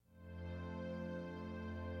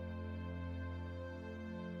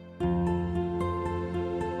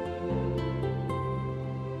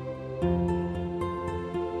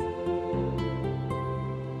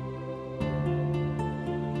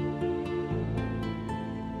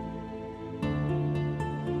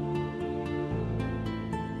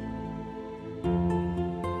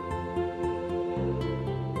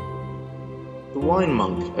Wine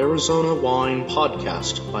Monk, Arizona Wine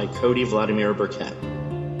Podcast by Cody Vladimir Burkett.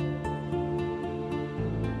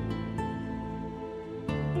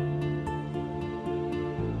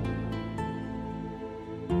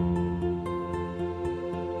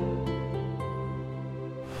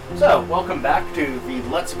 So, welcome back to the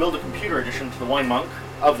Let's Build a Computer edition to the Wine Monk,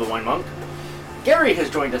 of the Wine Monk. Gary has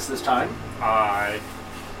joined us this time. Hi.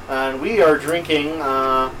 And we are drinking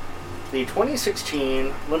the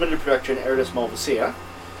 2016 limited production Aridus Malvasia.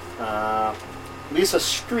 Lisa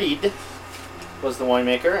Streed was the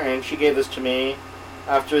winemaker, and she gave this to me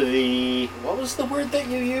after the... What was the word that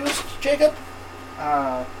you used, Jacob?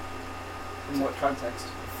 In what context?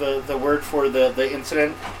 The word for the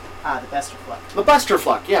incident? The Besterfluck. The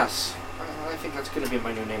Besterfluck, yes. I think that's going to be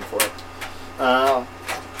my new name for it.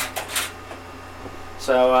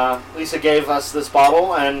 So Lisa gave us this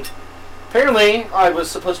bottle, and apparently I was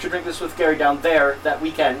supposed to drink this with Gary down there that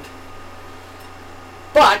weekend.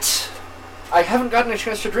 But I haven't gotten a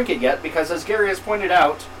chance to drink it yet, because as Gary has pointed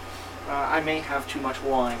out, I may have too much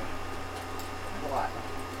wine. What?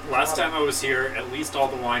 Last time I was here, at least all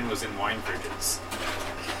the wine was in wine fridges.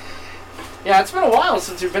 Yeah, it's been a while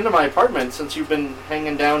since you've been to my apartment, since you've been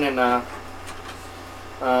hanging down in the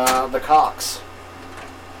Cox.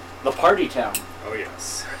 The party town. Oh,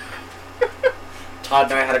 yes. Todd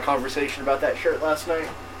and I had a conversation about that shirt last night.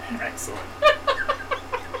 Excellent.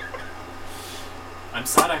 I'm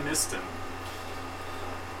sad I missed him.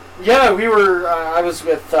 Yeah, we were, I was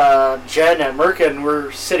with Jen at Merkin, and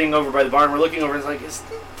we're sitting over by the bar, and we're looking over, and it's like, isn't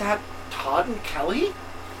that Todd and Kelly?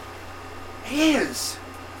 It is.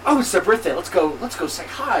 Oh, it's their birthday. Let's go say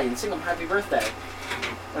hi and sing them happy birthday.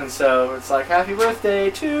 And so it's like, happy birthday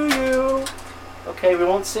to you. Okay, we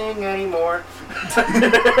won't sing anymore.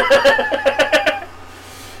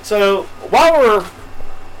 So, while we're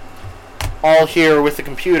all here with the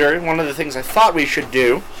computer, one of the things I thought we should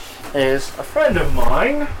do is a friend of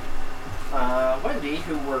mine, Wendy,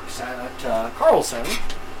 who works at Carlson,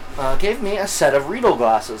 gave me a set of Riedel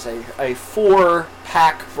glasses, a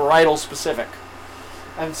 4-pack varietal specific.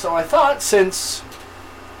 And so I thought, since,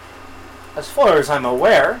 as far as I'm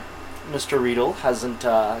aware, Mr. Riedel hasn't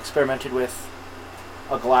experimented with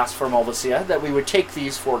a glass for Malvasia, that we would take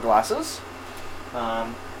these 4 glasses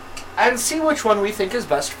and see which one we think is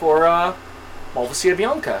best for Malvasia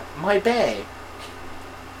Bianca, my bay.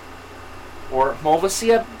 Or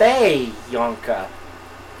Malvasia Bay Bianca.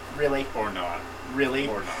 Really? Or not. Really?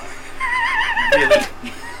 Or not. Really?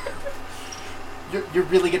 You're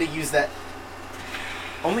really going to use that?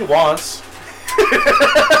 Only once.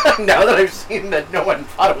 Now that I've seen that no one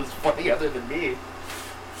thought it was funny other than me.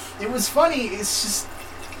 It was funny. It's just...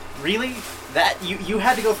 Really? That you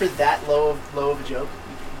had to go for that low of a joke?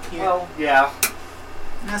 Well, yeah.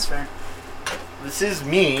 That's fair. This is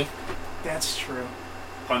me. That's true.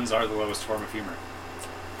 Puns are the lowest form of humor.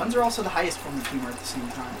 Puns are also the highest form of humor at the same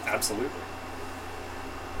time. Absolutely.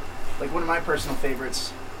 Like one of my personal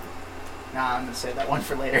favorites. Nah, I'm going to save that one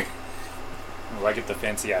for later. Oh, I get the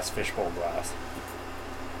fancy-ass fishbowl glass.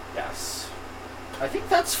 Yes. I think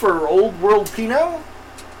that's for Old World Pinot.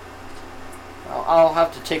 I'll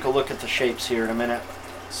have to take a look at the shapes here in a minute.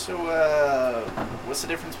 So, what's the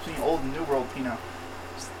difference between Old and New World Pinot?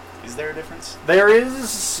 Is there a difference? There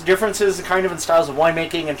is differences kind of in styles of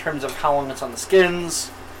winemaking in terms of how long it's on the skins.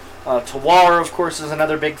 Terroir, of course, is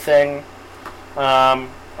another big thing. And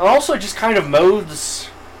also just kind of modes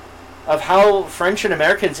of how French and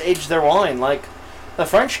Americans age their wine. Like, the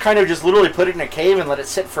French kind of just literally put it in a cave and let it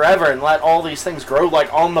sit forever and let all these things grow,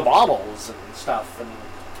 like, on the bottles and stuff. And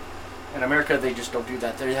in America, they just don't do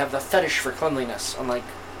that. They have the fetish for cleanliness, unlike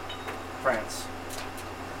France.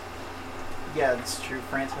 Yeah, that's true.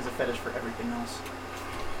 France has a fetish for everything else.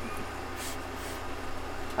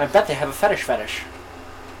 I bet they have a fetish.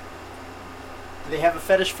 Do they have a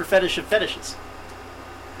fetish for fetish of fetishes?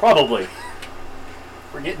 Probably.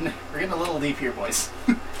 We're getting a little deep here, boys.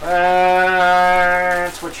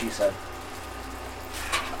 That's what she said.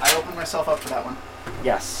 I opened myself up for that one.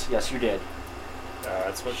 Yes, you did.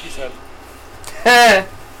 That's what she said.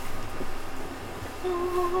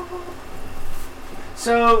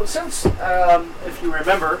 So, since, if you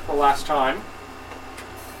remember the last time,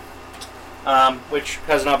 which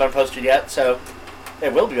has not been posted yet, so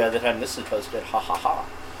it will be by the time this is posted, ha ha ha.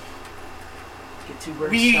 Get 2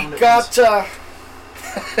 birds We stoned at got,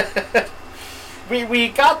 once. we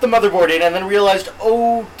got the motherboard in and then realized,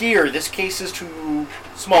 oh dear, this case is too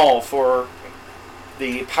small for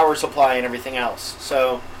the power supply and everything else.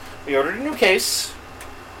 So, we ordered a new case.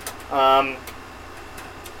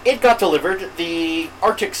 It got delivered. The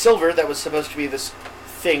Arctic Silver that was supposed to be this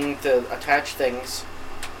thing to attach things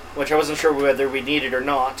which I wasn't sure whether we needed or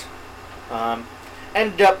not.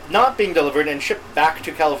 Ended up not being delivered and shipped back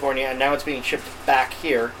to California, and now it's being shipped back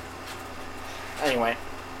here. Anyway,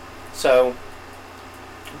 so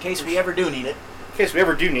In case we ever do need it,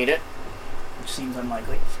 which seems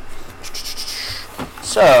unlikely.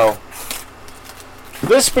 So,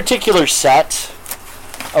 this particular set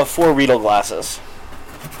of 4 Riedel glasses.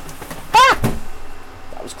 Ah!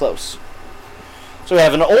 That was close. So we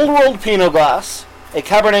have an Old World Pinot glass, a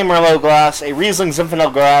Cabernet Merlot glass, a Riesling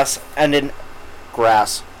Zinfandel glass, and an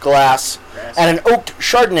glass, and an Oaked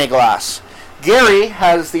Chardonnay glass. Gary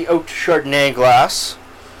has the Oaked Chardonnay glass.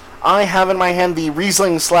 I have in my hand the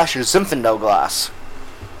Riesling / Zinfandel glass.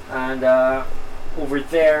 And over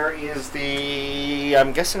there is the...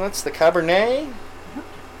 I'm guessing that's the Cabernet?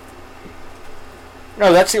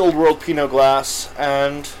 No, that's the Old World Pinot glass.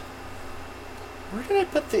 And... where did I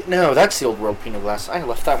put the... no, that's the Old World Pinot glass. I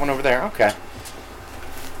left that one over there. Okay.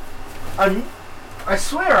 I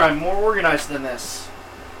swear I'm more organized than this.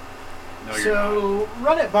 No, you're not. So,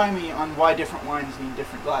 run it by me on why different wines need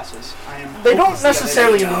different glasses. They don't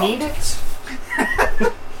necessarily need it.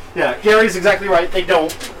 Yeah, Gary's exactly right. They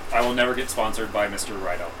don't. I will never get sponsored by Mr.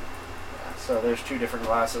 Riedel. So there's 2 different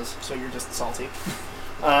glasses. So you're just salty.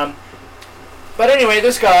 But anyway,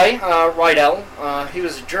 this guy, Riedel, he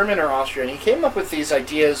was German or Austrian. He came up with these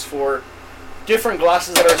ideas for different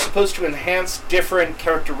glasses that are supposed to enhance different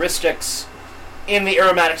characteristics in the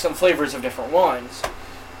aromatics and flavors of different wines.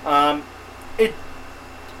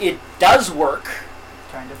 It does work.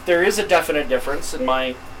 Kind of. There is a definite difference in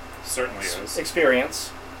my Certainly is.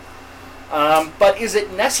 experience. But is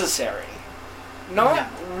it necessary? Not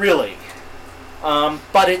really.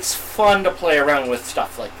 But it's fun to play around with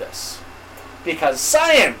stuff like this. Because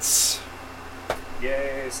science!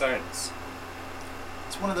 Yay, science.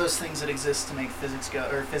 It's one of those things that exists to make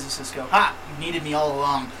physicists go, ha! You needed me all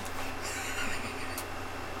along.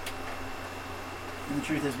 And the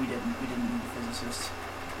truth is we didn't. We didn't need a physicist.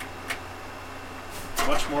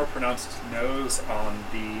 Much more pronounced nose on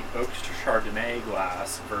the Oaked Chardonnay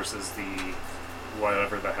glass versus the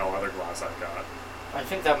whatever the hell other glass I've got. I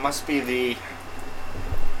think that must be the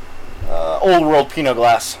Old World Pinot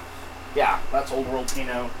glass. Yeah, that's Old World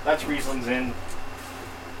Pinot. That's Riesling Zin.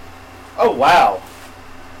 Oh, wow.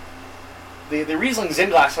 The Riesling Zin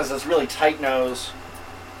glass has this really tight nose.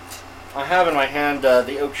 I have in my hand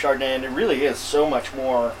the Oak Chardonnay, and it really is so much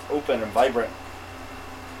more open and vibrant.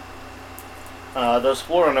 Those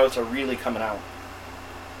floral notes are really coming out.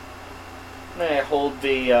 May I hold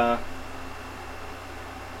the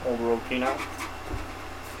Old World Pinot?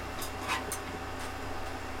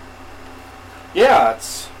 Yeah,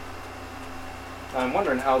 it's... I'm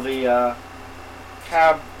wondering how the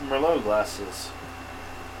Cab Merlot glass is.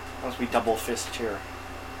 Must be double fist here.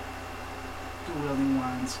 Dueling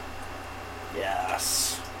wines.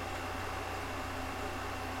 Yes.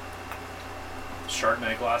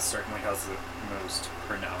 Chardonnay glass certainly has the most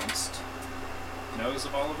pronounced nose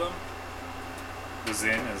of all of them. The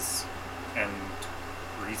Zin is, and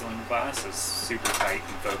Riesling glass is super tight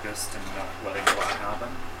and focused and not letting a lot happen.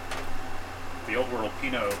 The Old World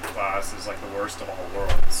Pinot glass is like the worst of all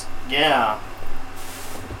worlds. Yeah.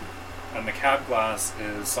 And the Cab glass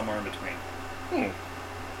is somewhere in between.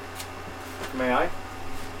 May I?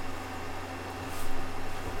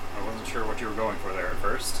 I wasn't sure what you were going for there at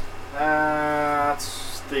first.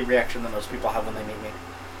 That's the reaction that most people have when they meet me.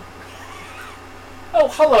 Oh,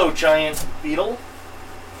 hello, giant beetle.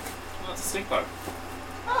 Well, that's a stink bug.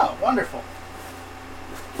 Oh, wonderful.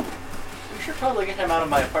 We should probably get him out of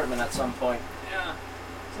my apartment at some point. Yeah.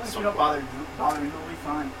 As long as you don't bother me, we'll be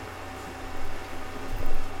fine.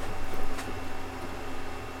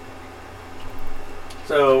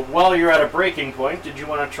 So, while you're at a breaking point, did you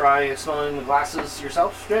want to try smelling the glasses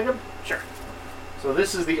yourself, Jacob? Sure. So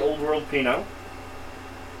this is the Old World Pinot,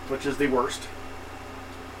 which is the worst.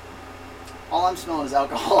 All I'm smelling is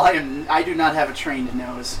alcohol. I do not have a trained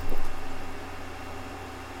nose.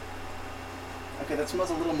 Okay, that smells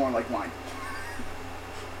a little more like wine.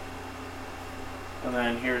 And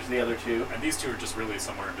then here's the other two. And these two are just really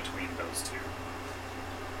somewhere in between those two.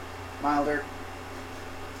 Milder.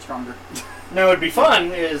 Stronger. Now, it'd be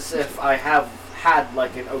fun is if I have had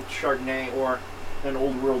like an Oak Chardonnay or an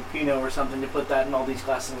Old World Pinot or something to put that in all these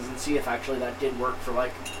glasses and see if actually that did work for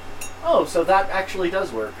like, oh, so that actually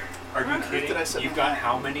does work. Are you kidding? You've got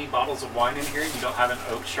how many bottles of wine in here and you don't have an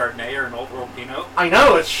Oak Chardonnay or an Old World Pinot? I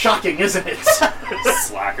know, it's shocking, isn't it?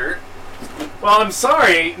 Slacker. Well, I'm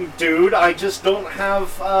sorry, dude. I just don't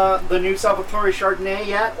have the new Salvatore Chardonnay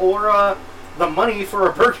yet or the money for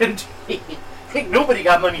a Burgundy. Ain't nobody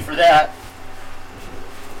got money for that.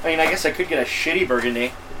 I mean, I guess I could get a shitty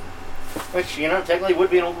Burgundy. Which, technically would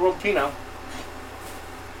be an old world Pinot.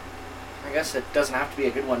 I guess it doesn't have to be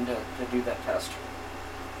a good one to do that test.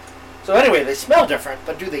 So anyway, they smell different,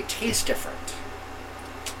 but do they taste different?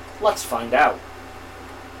 Let's find out.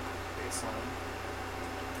 Baseline.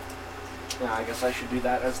 Yeah, I guess I should do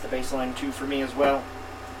that as the baseline too for me as well.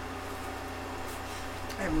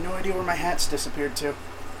 I have no idea where my hat's disappeared to.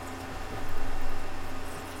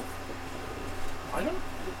 I don't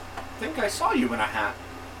think I saw you in a hat.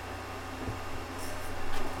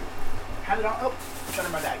 Had it on. Oh, it's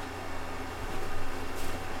under my bag.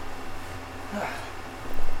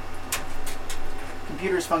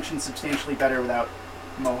 Computers function substantially better without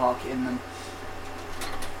Mohawk in them.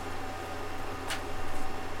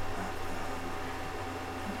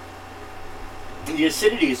 The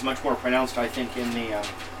acidity is much more pronounced, I think, in the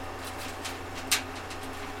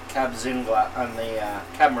Cab Zin glass, on the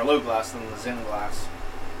Cab Merlot glass than the Zin glass.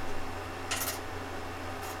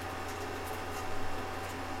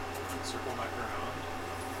 Circle back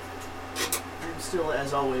around. I'm still,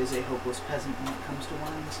 as always, a hopeless peasant when it comes to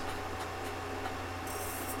wines.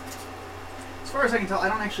 As far as I can tell, I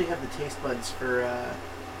don't actually have the taste buds for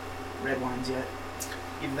red wines yet.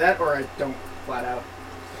 Either that or I don't flat out.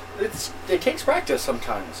 It takes practice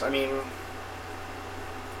sometimes. I mean,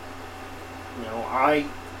 I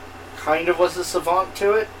kind of was a savant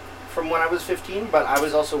to it from when I was 15, but I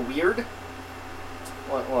was also weird.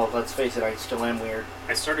 Well, let's face it, I still am weird.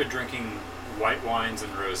 I started drinking white wines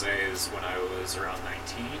and rosés when I was around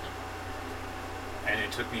 19, and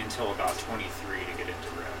it took me until about 23 to get into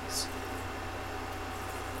reds.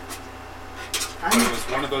 But it was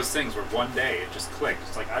one of those things where one day it just clicked.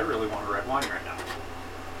 It's like, I really want a red wine right now.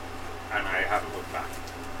 And I haven't looked back.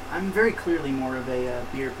 I'm very clearly more of a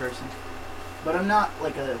beer person. But I'm not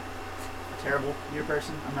like a terrible beer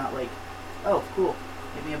person. I'm not like, oh, cool,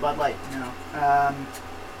 give me a Bud Light. No.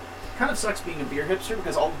 Kind of sucks being a beer hipster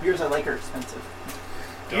because all the beers I like are expensive.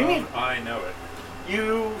 I know it.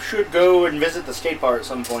 You should go and visit the skate bar at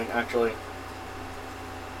some point, actually.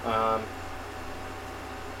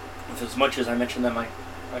 With as much as I mention them, I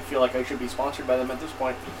feel like I should be sponsored by them at this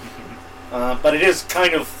point. But it is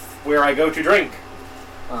kind of where I go to drink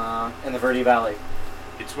in the Verde Valley.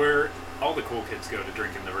 It's where all the cool kids go to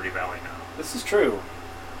drink in the Verde Valley now. This is true.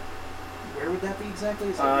 Where would that be exactly?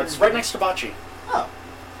 Is that It's right next to Bocce. Oh.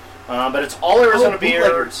 But it's all Arizona beer.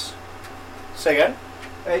 Bootleggers. Say again?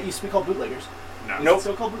 It used to be called Bootleggers. No. Nope. Is it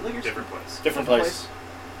still called Bootleggers? Different place. Different place.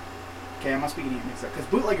 Okay, I must be getting it mixed up. Because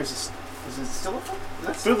Bootleggers is it still a thing? Is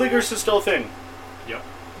that still Bootleggers is still a thing. Yep.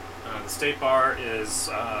 The State Bar is,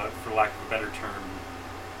 for lack of a better term,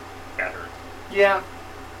 better. Yeah.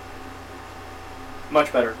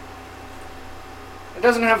 Much better. It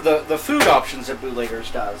doesn't have the food options that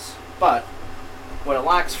Bootleggers does, but what it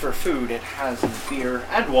lacks for food, it has in beer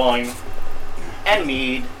and wine and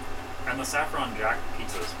mead. And the Saffron Jack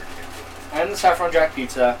pizza is pretty good. And the Saffron Jack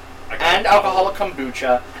pizza. And alcoholic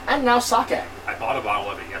kombucha. And now sake. I bought a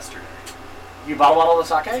bottle of it yesterday. You bought a bottle of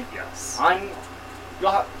the sake? Yes.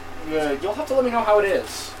 You'll have to let me know how it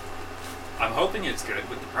is. I'm hoping it's good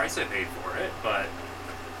with the price I paid for it, but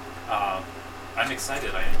I'm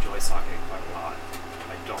excited. I enjoy sake quite a lot.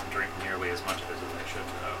 I don't drink nearly as much of it as I should,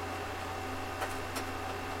 though.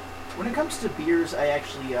 When it comes to beers, I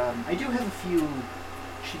actually I do have a few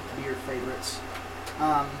cheap beer favorites.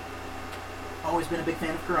 Always been a big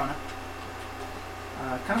fan of Corona.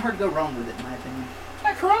 Kind of hard to go wrong with it, in my opinion.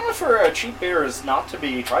 Yeah, Corona for a cheap beer is not to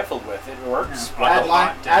be trifled with. It works.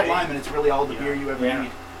 Yeah. Add lime, and it's really all the beer you ever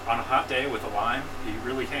need. On a hot day with a lime, you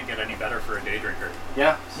really can't get any better for a day drinker.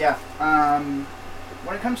 Yeah. Yeah.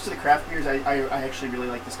 When it comes to the craft beers, I actually really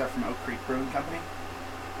like the stuff from Oak Creek Brewing Company.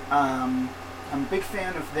 I'm a big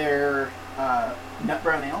fan of their Nut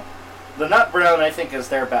Brown Ale. The Nut Brown, I think, is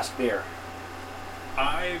their best beer.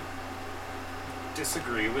 I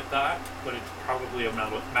disagree with that, but it's probably a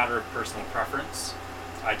matter of personal preference.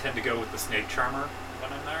 I tend to go with the Snake Charmer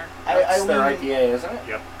when I'm there. That's their IPA, isn't it?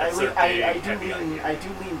 Yep. I do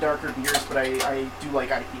lean darker beers, but I do like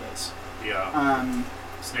IPAs. Yeah.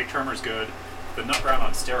 Snake Charmer's good. The Nut Brown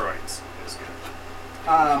on steroids is good.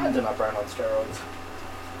 The Nut Brown on steroids.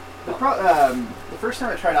 The first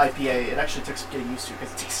time I tried IPA, it actually took some getting used to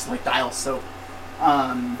because it tastes like dial soap.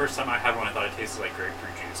 First time I had one, I thought it tasted like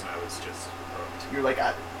grapefruit juice, and I was just hooked. You're like,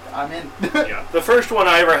 I'm in. Yeah. The first one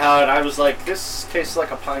I ever had, I was like, this tastes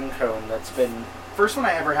like a pine cone that's been... First one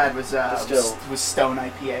I ever had was distilled. was Stone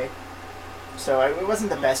IPA. So it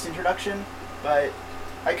wasn't the best introduction, but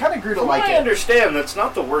I kind of grew to like it. I understand, that's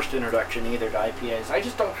not the worst introduction either to IPAs. I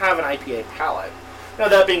just don't have an IPA palate. Now,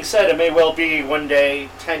 that being said, it may well be one day,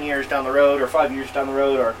 10 years down the road, or 5 years down the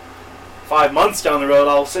road, or 5 months down the road,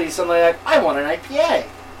 I'll say something like, I want an IPA.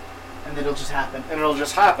 And it'll just happen. And it'll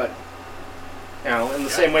just happen. You know, in the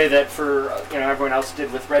same way that for, everyone else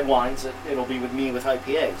did with red wines, it'll be with me with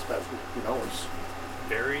IPAs, but who knows?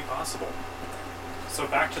 Very possible. So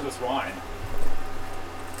back to this wine.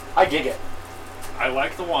 I dig it. I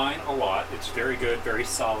like the wine a lot. It's very good, very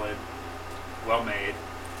solid, well made.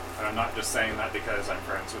 And I'm not just saying that because I'm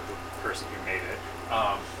friends with the person who made it.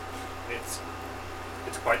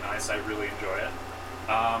 It's quite nice. I really enjoy it.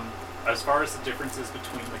 As far as the differences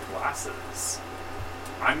between the glasses,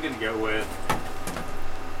 I'm going to go with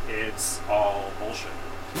it's all bullshit.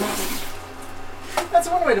 That's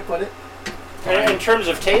one way to put it. In terms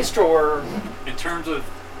of taste, or? In terms of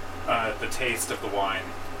the taste of the wine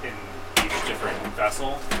in each different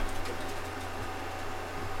vessel.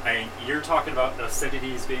 You're talking about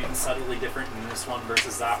acidities being subtly different in this one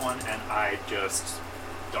versus that one, and I just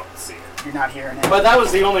don't see it. You're not hearing it. But that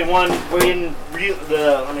was the only one when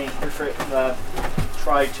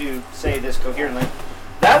try to say this coherently.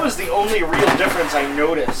 That was the only real difference I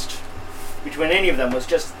noticed between any of them, was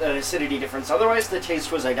just an acidity difference. Otherwise, the taste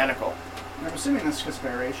was identical. I'm assuming that's just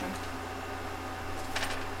aeration.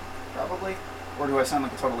 Probably. Or do I sound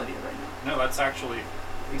like a total idiot right now? No, that's actually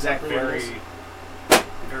Exactly what it is.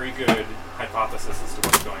 very good hypothesis as to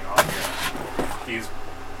what's going on here. These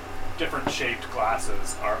different shaped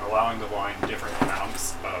glasses are allowing the wine different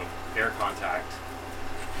amounts of air contact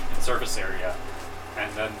and surface area,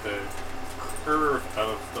 and then the curve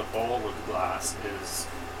of the bowl of the glass is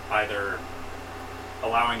either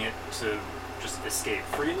allowing it to just escape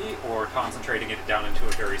freely or concentrating it down into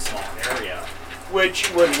a very small area.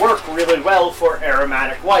 Which would work really well for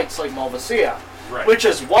aromatic whites like Malvasia. Right. Which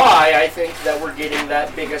is why I think that we're getting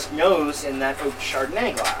that biggest nose in that oak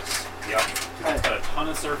Chardonnay glass. Yep. 'Cause it's got a ton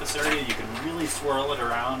of surface area. You can really swirl it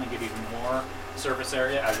around and get even more surface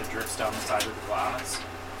area as it drips down the side of the glass.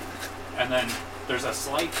 And then there's a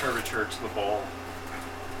slight curvature to the bowl,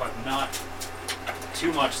 but not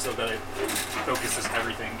too much so that it focuses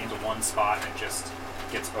everything into one spot and it just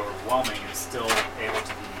gets overwhelming. It's still able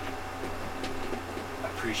to be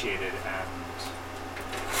appreciated and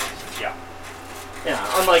yeah. Yeah,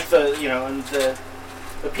 unlike the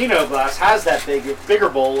Pinot glass has that bigger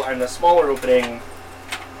bowl and a smaller opening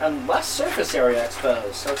and less surface area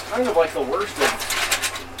exposed. So it's kind of like the worst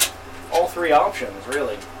of all three options,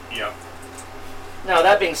 really. Yep. Now,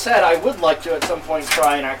 that being said, I would like to at some point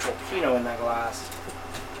try an actual Pinot in that glass.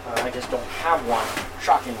 I just don't have one,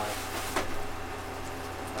 shockingly.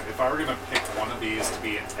 If I were going to pick one of these to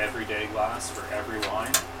be an everyday glass for every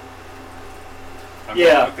wine, I'm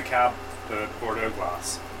going with the Bordeaux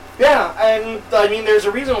glass. Yeah, and I mean, there's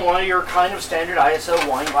a reason why your kind of standard ISO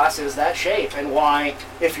wine glass is that shape, and why,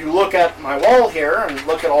 if you look at my wall here and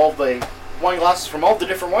look at all the wine glasses from all the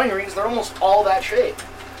different wineries, they're almost all that shape,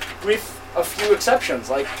 with a few exceptions,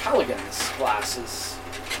 like Callaghan's glass is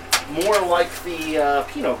more like the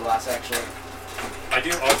Pinot glass, actually. I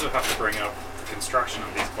do also have to bring up the construction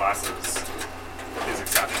of these glasses is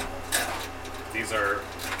exceptional. These are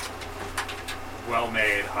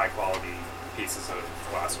well-made, high-quality pieces of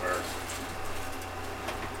glassware.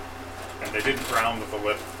 And they didn't round with the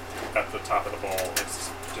lip at the top of the bowl.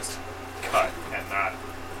 It's just cut, and that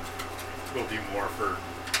will do more for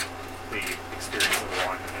the experience of the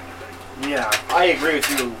wine than anything. Yeah, I agree with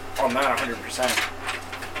you on that 100%.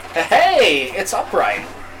 Hey, it's upright.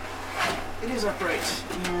 It is upright,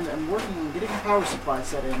 and I'm working on getting a power supply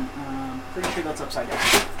set in. Pretty sure that's upside down.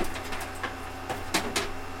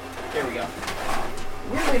 There we go.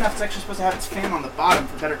 Weirdly enough, it's actually supposed to have its fan on the bottom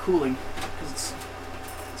for better cooling, because it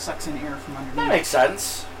sucks in air from underneath. That makes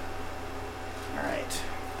sense. Alright.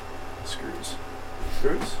 Screws.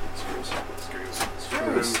 Screws?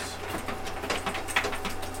 Screws.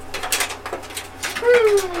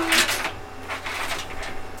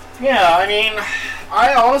 Yeah, I mean,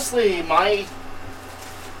 I honestly, my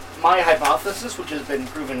hypothesis, which has been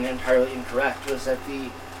proven entirely incorrect, was that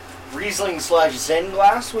the Riesling/Zen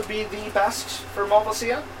glass would be the best for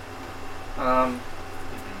Malvasia.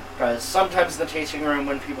 Because sometimes in the tasting room,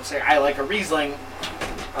 when people say, I like a Riesling,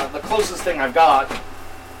 the closest thing I've got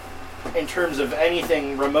in terms of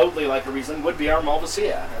anything remotely like a Riesling would be our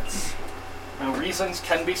Malvasia. Rieslings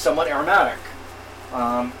can be somewhat aromatic.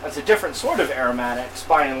 It's a different sort of aromatics,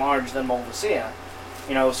 by and large, than Malvasia.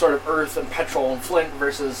 Sort of earth and petrol and flint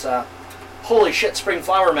versus holy shit, spring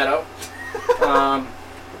flower meadow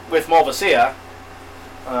with Malvasia.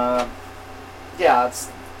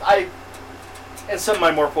 In some of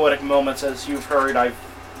my more poetic moments, as you've heard,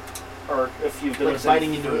 or if you've been like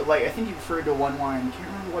biting into it, like I think you referred to one wine, I can't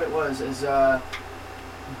remember what it was, as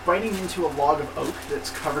biting into a log of oak that's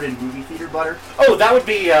covered in movie theater butter. Oh, that would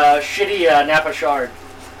be shitty Napa Shard.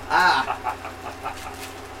 Ah.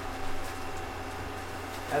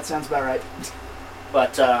 That sounds about right.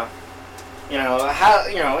 But Arizona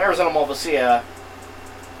Malvasia.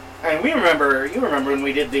 And you remember when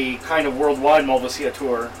we did the kind of worldwide Malvasia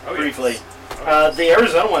tour briefly. Yes. Oh, yes. The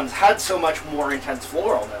Arizona ones had so much more intense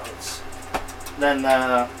floral notes than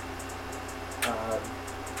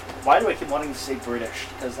why do I keep wanting to say British?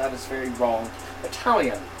 Because that is very wrong.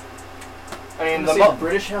 Italian. I mean, the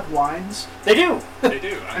British have wines. They do. They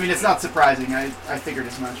do. I mean, it's not surprising. I figured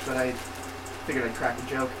as much, but I figured I'd crack a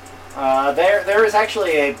joke. There is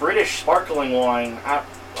actually a British sparkling wine at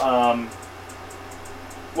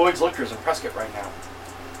Lloyd's Liquors in Prescott right now.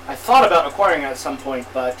 I thought about acquiring it at some point,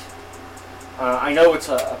 but I know it's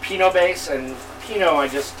a Pinot base, and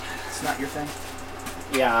Pinot It's not your thing?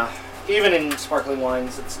 Yeah. Even in sparkling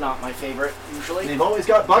wines, it's not my favorite, usually. They've always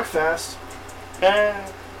got Buckfast.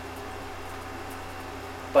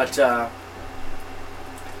 But,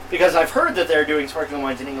 because I've heard that they're doing sparkling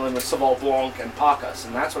wines in England with Sauvignon Blanc and Pacas,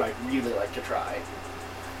 and that's what I'd really like to try.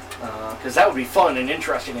 Because that would be fun and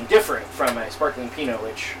interesting and different from a sparkling Pinot,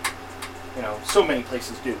 which, so many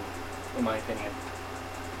places do, in my opinion.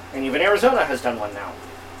 And even Arizona has done one now.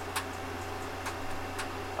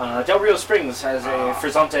 Del Rio Springs has a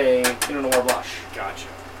Frizzante Pinot Noir Blush. Gotcha.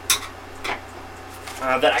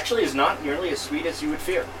 That actually is not nearly as sweet as you would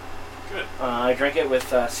fear. Good. I drank it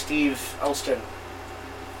with Steve Elston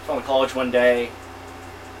from college one day.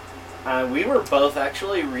 We were both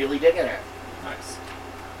actually really digging it. Nice.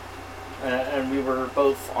 And we were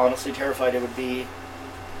both honestly terrified it would be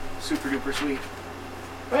super duper sweet.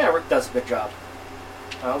 But yeah, Rick does a good job.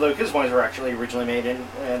 Although his wines were actually originally made in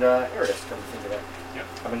Aridus, come to think of it. Yep.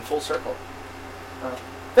 I'm in full circle.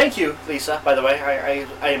 Thank you, Lisa, by the way.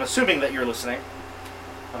 I am assuming that you're listening.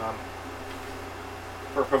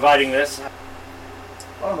 For providing this.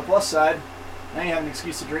 Well, on the plus side, now you have an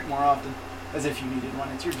excuse to drink more often. As if you needed one.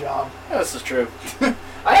 It's your job. Yeah, this is true. You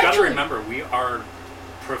gotta remember, we are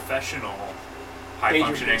professional,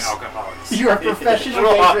 high-functioning drinkers. alcoholics. You are professional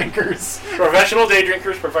day drinkers. Professional day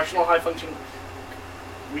drinkers, professional high-functioning...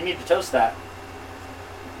 We need to toast that.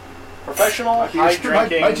 Professional,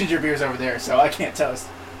 high-drinking... My ginger beer's over there, so I can't toast.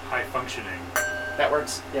 High-functioning. That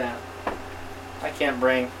works. Yeah. I can't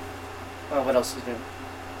bring... Well, what else is new?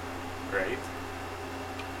 Right.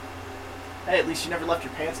 Hey, at least you never left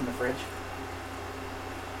your pants in the fridge.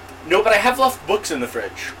 No, but I have left books in the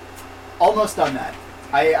fridge. Almost done that.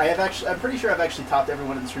 I'm pretty sure I've actually topped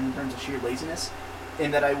everyone in this room in terms of sheer laziness,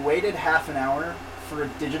 in that I waited half an hour for a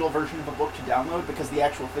digital version of a book to download because the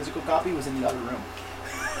actual physical copy was in the other room.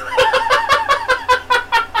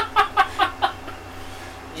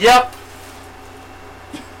 Yep.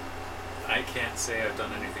 I can't say I've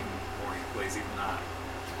done anything more lazy than that.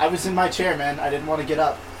 I was in my chair, man. I didn't want to get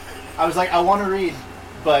up. I was like, I want to read,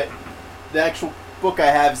 but the actual book I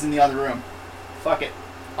have is in the other room. Fuck it.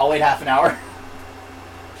 I'll wait half an hour.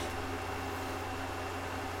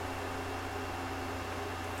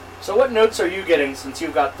 So what notes are you getting since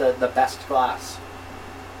you've got the best glass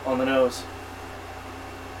on the nose?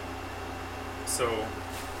 So,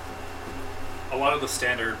 a lot of the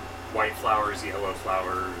standard white flowers, yellow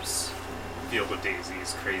flowers, field of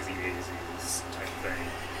daisies, crazy daisies type thing.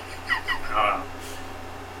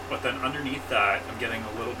 But then underneath that, I'm getting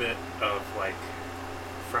a little bit of, like,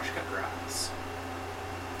 fresh cut grass.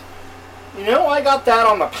 I got that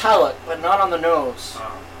on the palate, but not on the nose.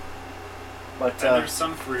 But and there's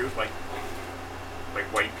some fruit, like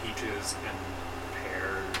white peaches and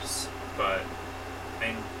pears, but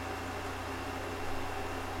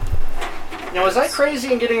now, was I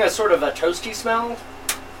crazy in getting a sort of a toasty smell?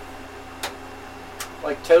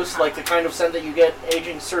 Like toast, like the kind of scent that you get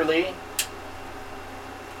aging Surly?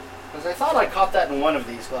 Because I thought I caught that in one of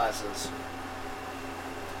these glasses.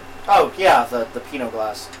 Oh, yeah, the Pinot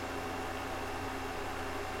glass.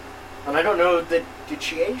 And I don't know, did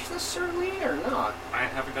she age this Surly or not? I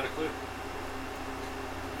haven't got a clue.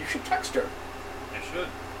 You should text her. I should.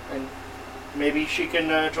 And maybe she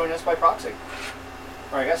can join us by proxy.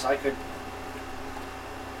 Or I guess I could.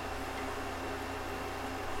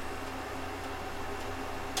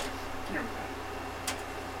 Here we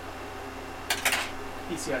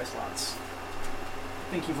go. PCI slots. I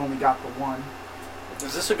think you've only got the one.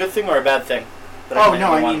 Is this a good thing or a bad thing? Oh,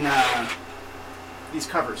 no, I mean, these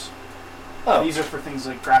covers. Oh. These are for things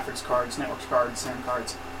like graphics cards, networks cards, SAM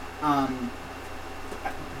cards. I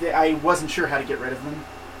wasn't sure how to get rid of them,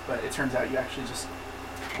 but it turns out you actually just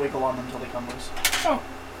wiggle on them until they come loose. Oh.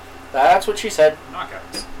 That's what she said.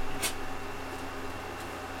 Knockouts.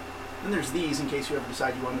 Then there's these in case you ever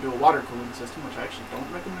decide you want to do a water cooling system, which I actually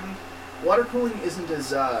don't recommend. Water cooling isn't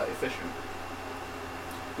as efficient.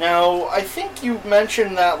 Now, I think you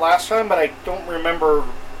mentioned that last time, but I don't remember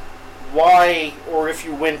why or if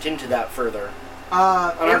you went into that further.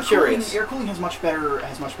 I'm curious. Air cooling has much better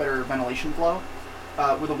ventilation flow.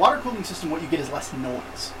 With a water cooling system, what you get is less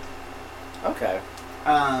noise. Okay.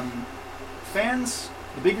 Fans,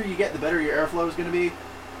 the bigger you get, the better your airflow is going to be,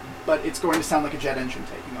 but it's going to sound like a jet engine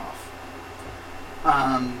taking off.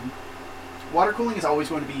 Water cooling is always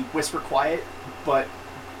going to be whisper quiet, but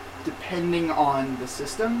depending on the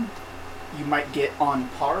system, you might get on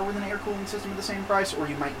par with an air cooling system at the same price, or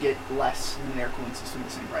you might get less than an air cooling system at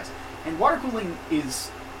the same price. And water cooling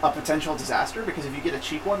is a potential disaster, because if you get a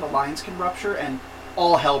cheap one, the lines can rupture and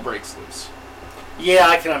all hell breaks loose. Yeah,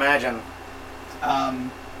 I can imagine.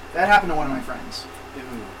 That happened to one of my friends.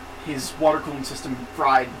 His water cooling system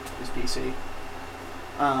fried his PC.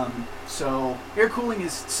 So air cooling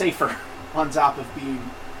is safer on top of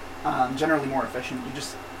being generally more efficient.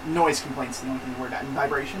 Noise complaints the only thing we're at, and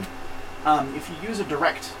vibration. If you use a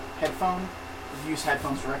direct headphone, if you use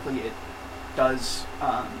headphones directly, it does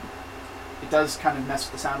kind of mess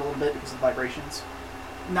with the sound a little bit because of the vibrations.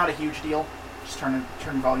 Not a huge deal. Just turn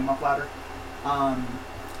volume up louder.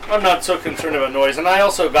 I'm not so concerned about noise, and I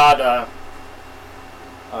also got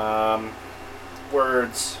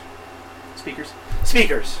words.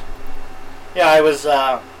 Speakers. Yeah, I was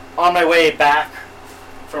on my way back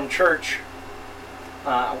from church,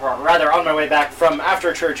 or rather on my way back from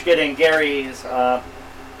after church, getting Gary's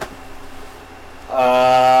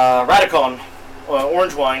Radicon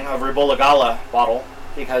orange wine, a Ribola Gala bottle,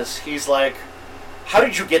 because he's like, how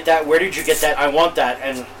did you get that? Where did you get that? I want that.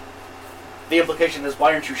 And the implication is,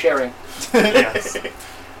 why aren't you sharing? Yes.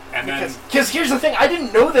 And because here's the thing, I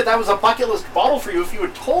didn't know that was a bucket list bottle for you. If you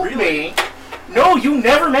had told me, no, you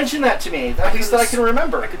never mentioned that to me. At least that I can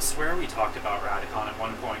remember. I could swear we talked about Radicon at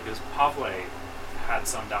one point, because Pavle had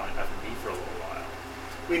some down at F&B for a little while.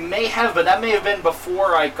 We may have, but that may have been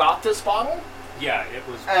before I got this bottle. Yeah, it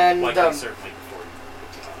was likely certainly before you.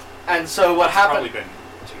 And so what happened? It's probably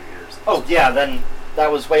been 2 years. Oh yeah, then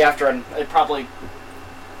that was way after, and it probably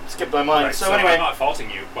skipped my mind. Right, so anyway, I'm not faulting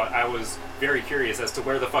you, but I was very curious as to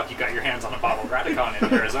where the fuck you got your hands on a bottle of Radicon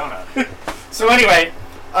in Arizona. So anyway,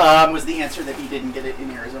 was the answer that he didn't get it in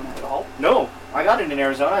Arizona at all? No, I got it in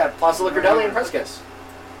Arizona at Plaza Liquor Deli in Prescott.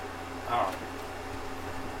 Oh.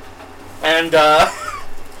 And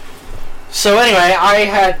so anyway, I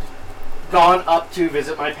had gone up to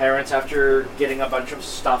visit my parents after getting a bunch of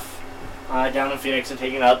stuff down in Phoenix and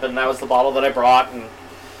taking it up, and that was the bottle that I brought, and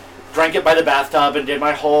drank it by the bathtub and did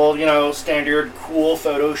my whole, standard cool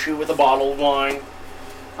photo shoot with a bottle of wine.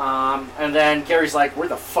 And then Gary's like, where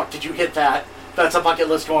the fuck did you get that? That's a bucket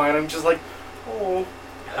list wine. I'm just like, oh,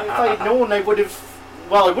 if I had known, I wouldn't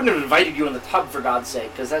have invited you in the tub, for God's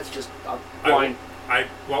sake, because that's just a wine.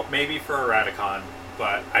 Well, maybe for a Radicon,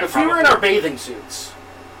 but if we were in our bathing suits.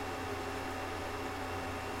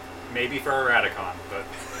 Maybe for a Radicon, but...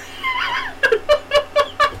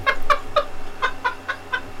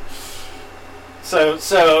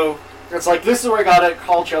 So it's like, this is where I got it.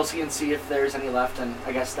 Call Chelsea and see if there's any left, and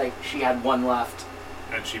I guess she had one left.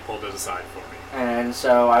 And she pulled it aside for me. And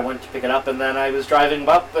so I went to pick it up, and then I was driving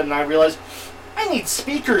up, and I realized I need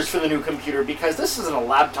speakers for the new computer, because this isn't a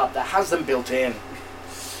laptop that has them built in.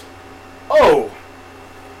 Oh!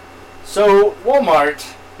 So,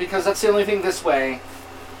 Walmart, because that's the only thing this way.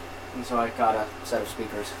 And so I got a set of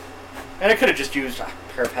speakers. And I could have just used a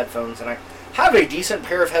pair of headphones, and I have a decent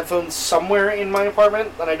pair of headphones somewhere in my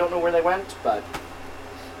apartment, and I don't know where they went, but...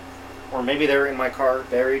 Or maybe they're in my car,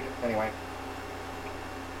 buried. Anyway.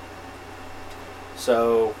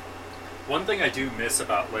 So... One thing I do miss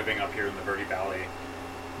about living up here in the Verde Valley,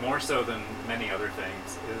 more so than many other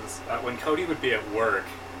things, is that when Cody would be at work,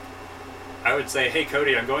 I would say, hey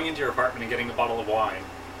Cody, I'm going into your apartment and getting a bottle of wine.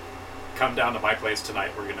 Come down to my place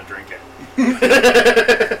tonight, we're going to drink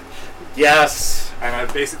it. Yes. And I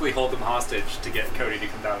would basically hold them hostage to get Cody to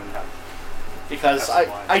come down and have... Because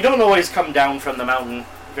I don't always come down from the mountain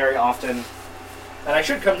very often. And I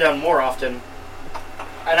should come down more often.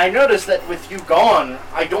 And I noticed that with you gone,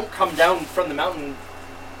 I don't come down from the mountain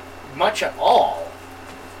much at all.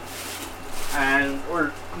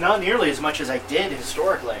 Or not nearly as much as I did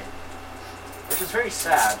historically. Which is very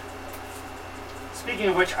sad. Speaking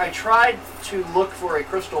of which, I tried to look for a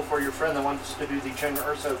crystal for your friend that wants to do the Jin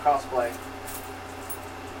Urso cosplay.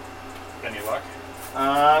 Any luck?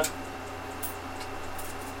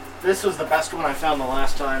 This was the best one I found the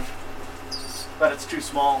last time. But it's too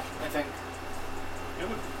small, I think. It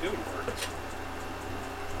would work.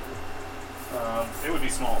 It would be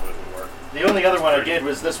small, but it would work. The only other one I did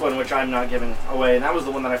was this one, which I'm not giving away, and that was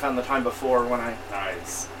the one that I found the time before when I...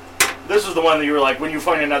 Nice. This was the one that you were like, when you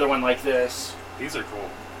find another one like this. These are cool.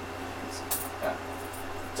 Yeah.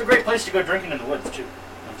 It's a great place to go drinking in the woods, too.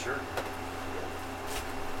 I'm sure.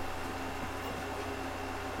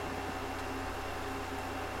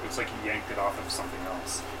 Looks like you yanked it off of something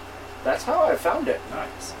else. That's how I found it.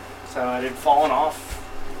 Nice. So it had fallen off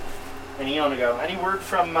an eon ago. Any word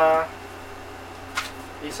from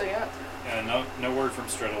Lisa yet? Yeah, no word from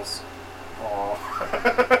Striddles.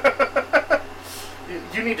 Aw.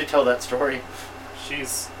 You need to tell that story.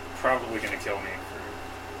 She's probably going to kill me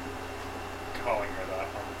for calling her that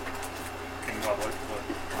in public.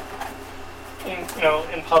 But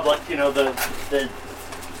In public, the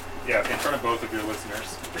yeah, in front of both of your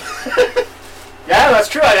listeners. Yeah, that's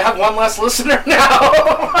true. I have one less listener now.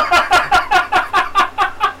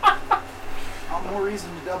 All more reason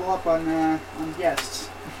to double up on guests.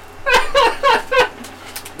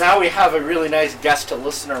 Now we have a really nice guest to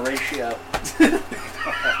listener ratio.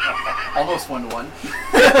 Almost 1-to-1.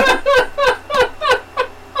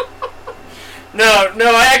 No,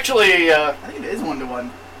 I actually I think it is 1-to-1.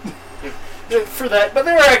 for that, but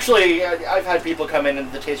there are actually I've had people come in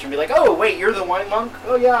into the tasting room and be like, "Oh, wait, you're the wine monk?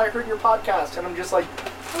 Oh yeah, I heard your podcast," and I'm just like,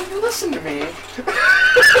 "Oh, you listen to me."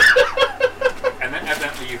 And then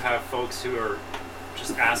evidently you have folks who are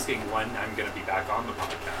just asking when I'm going to be back on the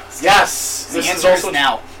podcast. Yes, The answer is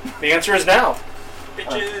now. The answer is now.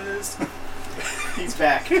 Bitches! He's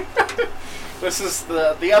back. This is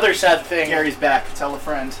the other sad thing. Gary's back. Tell a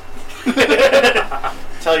friend.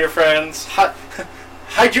 Tell your friends.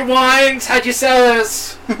 Hide your wines. Hide your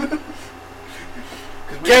cellars.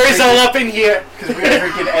 Gary's all up in here. Because we're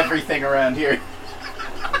drinking everything around here.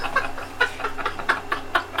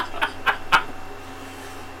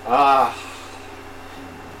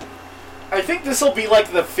 I think this will be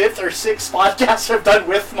like the 5th or 6th podcast I've done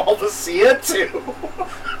with Malvasia too.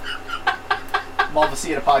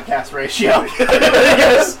 Malvasia to podcast ratio.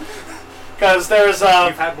 Yes. Because there's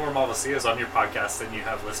You've had more Malvasias on your podcast than you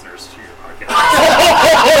have listeners to your podcast.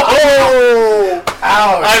 Oh!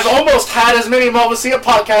 Ouch. I've almost had as many Malvasia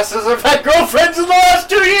podcasts as I've had girlfriends in the last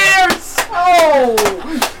 2 years! Oh!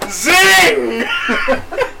 Zing!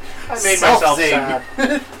 I made myself Self-zing.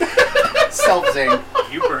 sad. Self-zing.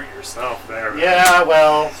 You burnt yourself there. Man. Yeah,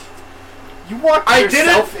 well... You walked I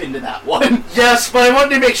yourself into that one. Yes, but I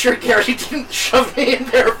wanted to make sure Gary didn't shove me in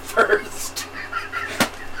there first.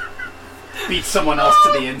 Beat someone else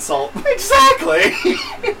to the insult. Exactly!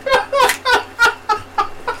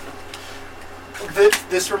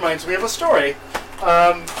 This reminds me of a story.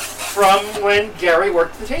 From when Gary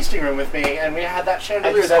worked the tasting room with me, and we had that I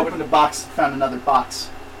chandelier just that opened a box, found another box.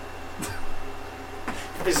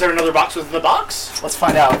 Is there another box within the box? Let's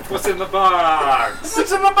find out. What's in the box?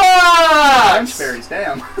 What's in the box? Orange berries,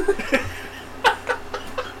 damn.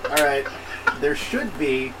 Alright, there should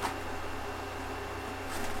be...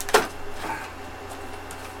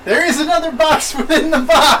 There is another box within the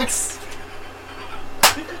box!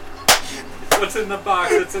 What's in the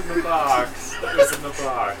box? It's in the box. What's in the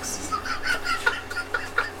box?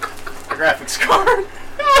 A graphics card.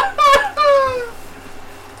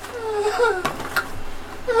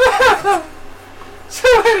 So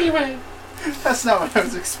anyway, That's not what I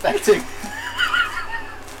was expecting.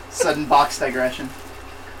 Sudden box digression.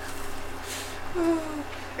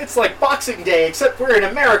 it's like Boxing Day, except we're in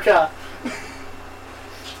America.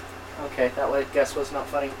 Okay, that I guess was not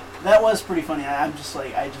funny. That was pretty funny. I just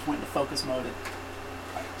went into focus mode.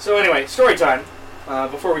 So anyway, story time.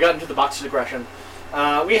 Before we got into the box digression,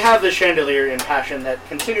 we have the chandelier in Passion that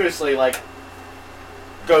continuously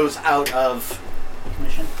goes out of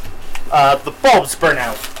Commission. the bulbs burn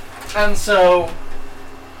out, and so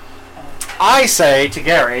I say to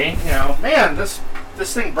Gary, man, this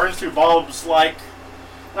thing burns through bulbs like.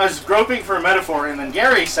 I was groping for a metaphor, and then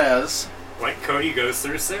Gary says, Like Cody goes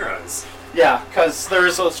through Sarah's. yeah, because there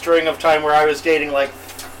was a string of time where I was dating like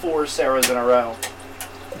 4 Sarahs in a row.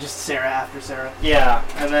 Just Sarah after Sarah. Yeah,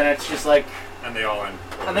 and then it's just like, And they all end.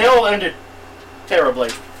 and they all ended terribly.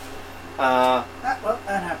 Well,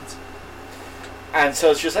 that happens. And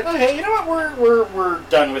so it's just like, okay, you know what? We're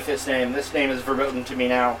done with this name. This name is verboten to me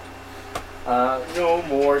now. No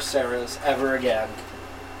more Sarahs ever again.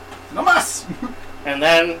 No mas! And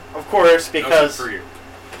then, of course, because for you.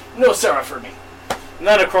 no Sarah for me. And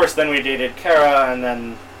then, of course, then we dated Kara, and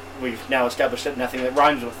then we've now established that nothing that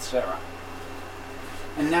rhymes with Sarah.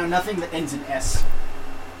 And now nothing that ends in S.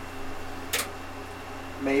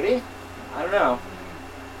 Maybe? I don't know.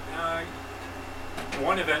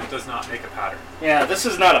 One event does not make a pattern. Yeah, this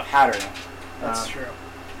is not a pattern. That's true.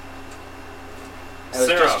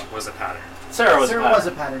 Sarah was a pattern. Sarah was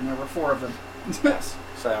a pattern. There were 4 of them. Yes.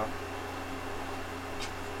 So.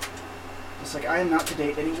 It's like, I am not to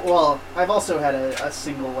date any... Well, I've also had a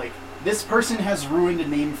single, like, this person has ruined a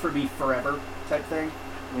name for me forever type thing.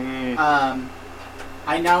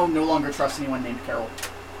 I now no longer trust anyone named Carol.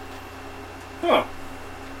 Huh.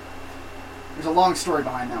 There's a long story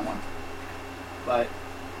behind that one. But,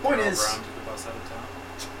 point Carol is... Brown took the bus out of town.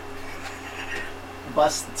 The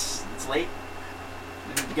bus, it's late. I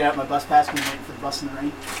need to get out my bus pass, been waiting for the bus in the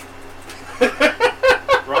rain.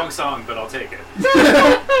 Wrong song, but I'll take it.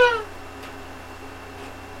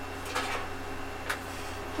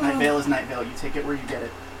 Night Vale is Night Vale. You take it where you get it.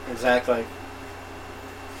 Exactly.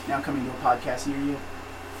 Now coming to a podcast near you.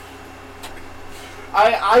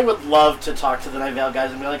 I would love to talk to the Night Vale guys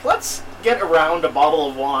and be like, let's get around a bottle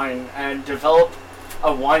of wine and develop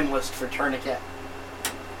a wine list for Tourniquet.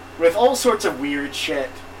 With all sorts of weird shit.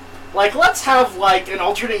 Like, let's have, like, an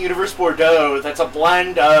alternate universe Bordeaux that's a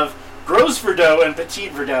blend of Gros Verdot and Petit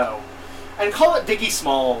Verdot. And call it Biggie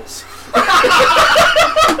Smalls.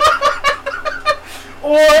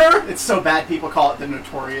 Or... It's so bad people call it the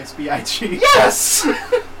Notorious B.I.G. Yes!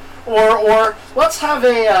 or let's have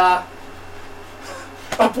a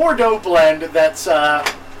Bordeaux blend that's,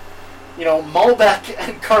 Malbec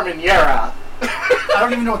and Carmenera. I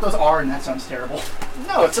don't even know what those are, and that sounds terrible.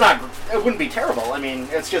 No, it's not. It wouldn't be terrible. I mean,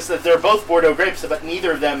 it's just that they're both Bordeaux grapes, but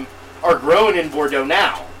neither of them are grown in Bordeaux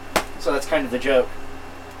now. So that's kind of the joke.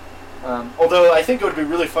 Although I think it would be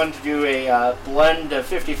really fun to do a blend of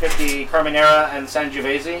 50-50 Carmenera and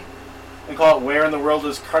Sangiovese and call it Where in the World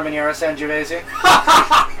is Carmenera Sangiovese?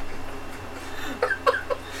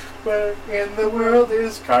 Where in the world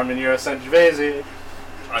is Carmenera Sangiovese?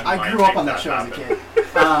 I grew up on that show as a kid.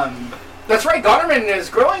 That's right, Gonerman is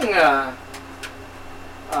growing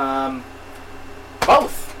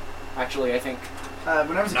both, actually, I think.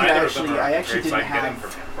 When I was a kid, I actually didn't have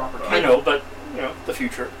proper cable. I know, but, the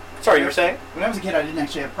future. Sorry, you were saying? When I was a kid, I didn't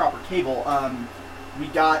actually have proper cable. We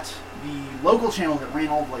got the local channel that ran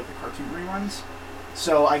all of, like, the cartoon reruns.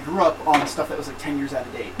 So I grew up on stuff that was, like, 10 years out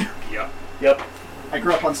of date. Yep. I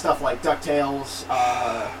grew up on stuff like DuckTales.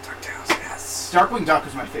 DuckTales, yes. Darkwing Duck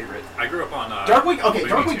was my favorite. I grew up on Darkwing. Okay,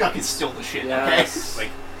 Looney Darkwing Tunes. Duck is still the shit. Yes. Okay.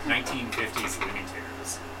 Like 1950s Looney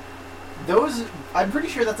Tunes. Those, I'm pretty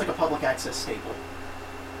sure that's like a public access staple.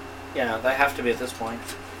 Yeah, they have to be at this point.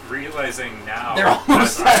 Realizing now, They're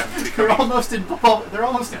almost they're almost in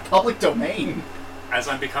public domain. As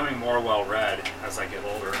I'm becoming more well-read as I get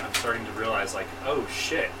older, I'm starting to realize, like, oh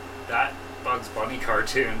shit, that Bugs Bunny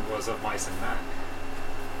cartoon was of Mice and Men.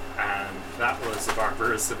 And that was the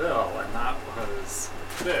Barber of Seville, and that was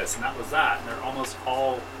this, and that was that. And they're almost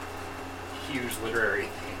all huge literary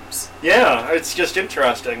themes. Yeah, it's just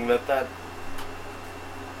interesting that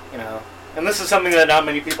and this is something that not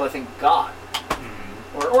many people, I think, got.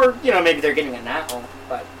 Mm-hmm. Or maybe they're getting it now,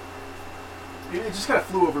 but... It just kind of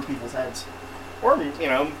flew over people's heads. Or,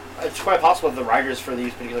 it's quite possible that the writers for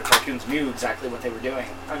these particular cartoons knew exactly what they were doing.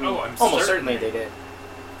 I mean, almost certainly they did.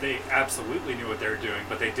 They absolutely knew what they were doing,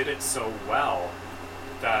 but they did it so well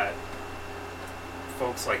that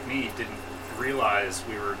folks like me didn't realize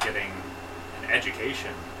we were getting an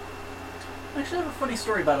education. I actually have a funny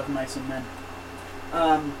story about Of Mice and Men.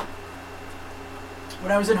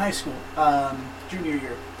 When I was in high school, junior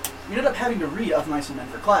year, we ended up having to read Of Mice and Men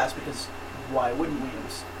for class because why wouldn't we? It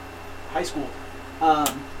was high school.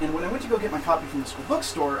 And when I went to go get my copy from the school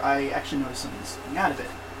bookstore, I actually noticed something out of it.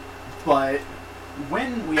 But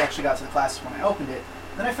when we actually got to the class, when I opened it,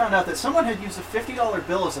 then I found out that someone had used a $50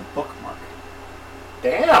 bill as a bookmark.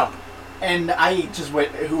 Damn! And I just went,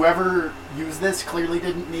 whoever used this clearly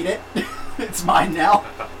didn't need it. It's mine now.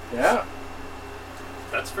 Yeah.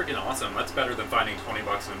 That's freaking awesome. That's better than finding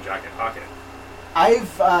 $20 in a jacket pocket. I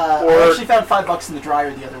actually found $5 in the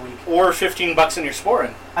dryer the other week. Or $15 in your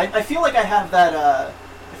sporin. I feel like I have that. I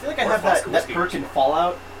feel like I have that perk in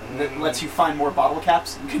Fallout that lets you find more bottle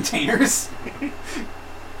caps and containers.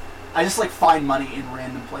 I just like find money in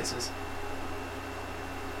random places.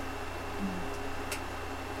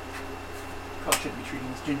 Probably shouldn't be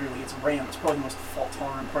treating this gingerly. It's RAM. It's probably the most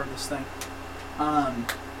fault-tolerant part of this thing.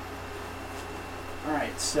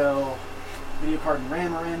 Alright, so video card and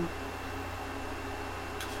RAM are in.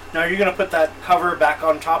 Now, are you going to put that cover back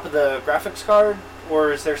on top of the graphics card,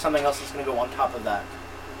 or is there something else that's going to go on top of that?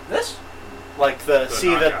 This? Like the see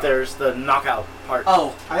knockout. That there's the knockout part.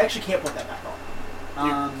 Oh, I actually can't put that back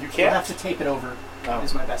on. You can't? You'll have to tape it over. Oh.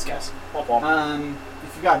 Is my best guess. Womp.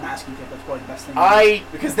 If you got masking tape, that's probably the best thing.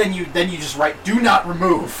 Because then you just write "do not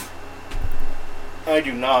remove." I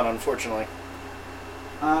do not, unfortunately.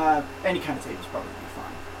 Any kind of tape is probably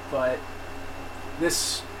fine, but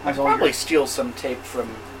This I has could all probably your... steal some tape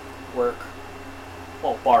from work.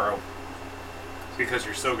 Well, borrow. Because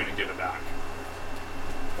you're still going to give it back.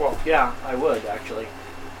 Well, yeah, I would, actually.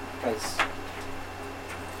 Because,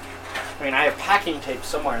 I mean, I have packing tape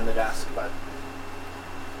somewhere in the desk, but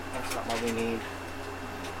that's not what we need.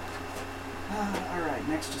 Alright,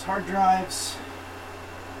 next is hard drives.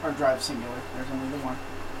 Hard drive singular. There's only the one.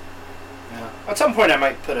 Yeah. At some point I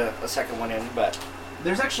might put a second one in, but...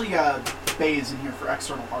 There's actually bays in here for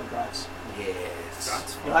external hard drives. Yes.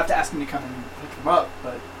 That's fun. You'll have to ask me to come and hook them up,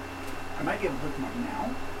 but I might be able to hook them up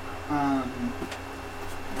now.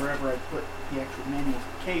 Wherever I put the actual manual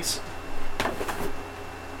for the case.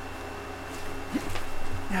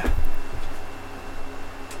 Yeah.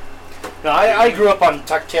 No, I grew up on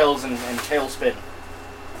DuckTales and Tailspin.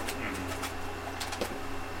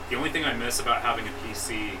 The only thing I miss about having a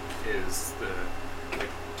PC is the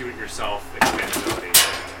do-it-yourself expandability.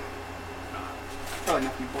 Probably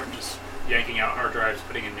nothing important, just... Yanking out hard drives,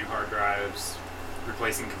 putting in new hard drives,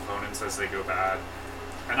 replacing components as they go bad.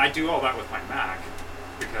 And I do all that with my Mac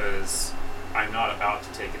because I'm not about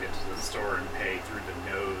to take it into the store and pay through the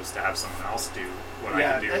nose to have someone else do what I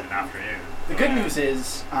can do in an afternoon. The good news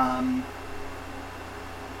is, actually,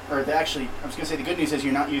 I was going to say the good news is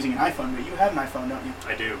you're not using an iPhone, but you have an iPhone, don't you?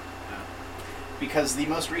 I do. Yeah. Because the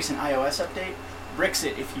most recent iOS update bricks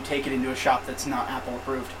it if you take it into a shop that's not Apple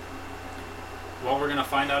approved. Well, we're going to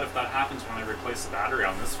find out if that happens when I replace the battery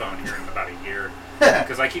on this phone here in about a year.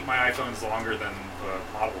 Because I keep my iPhones longer than the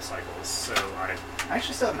model cycles, so I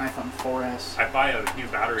actually still have an iPhone 4S. I buy a new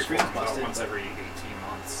battery for them about busted, once every 18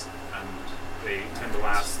 months, and they tend to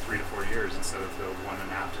last 3 to 4 years instead of the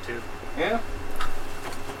 1.5 to 2. Yeah.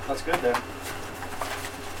 That's good then.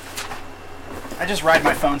 I just ride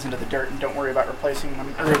my phones into the dirt and don't worry about replacing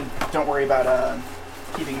them, or don't worry about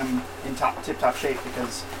keeping them in tip-top shape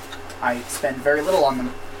because I spend very little on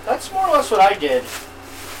them. That's more or less what I did.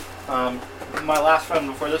 My last phone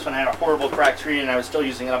before this one had a horrible cracked screen, and I was still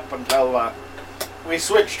using it up until we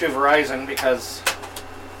switched to Verizon because,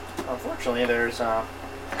 unfortunately, there's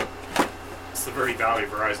It's the very Valley.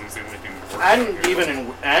 Verizon's the only thing that works. and even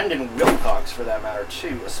in Wilcox for that matter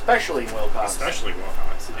too, especially in Wilcox. Especially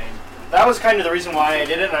Wilcox. I mean, That was kind of the reason why I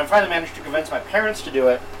did it, and I finally managed to convince my parents to do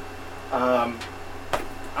it, and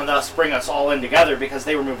thus bring us all in together because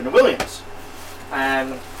they were moving to Williams,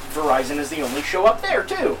 and Verizon is the only show up there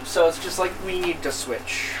too. So it's just like we need to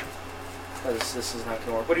switch because this is not going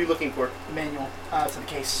to work. What are you looking for? Manual to the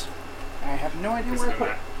case. I have no idea is where it I in put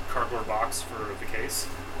it. that cardboard box for the case?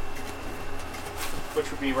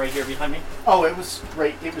 Which would be right here behind me. Oh, it was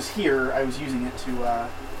right. It was here. I was using it to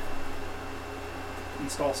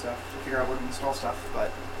install stuff, to figure out where to install stuff,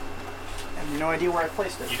 but I have no idea where I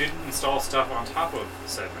placed it. You didn't install stuff on top of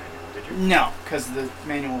said manual, did you? No, because the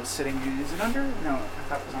manual was sitting. Is it under? No, I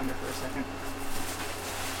thought it was under for a second.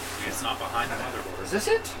 It's not behind the motherboard. Is this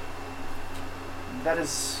it? That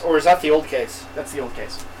is. Or is that the old case? That's the old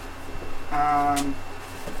case.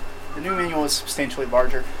 The new manual is substantially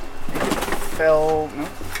larger. It fell. No.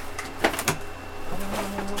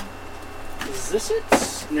 Is this it?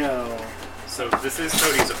 No. So this is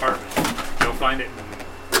Cody's apartment. You'll find it in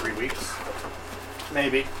 3 weeks,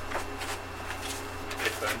 Maybe. if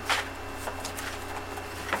then.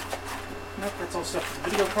 Nope, that's all stuff with the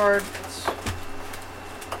video card.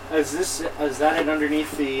 Is that it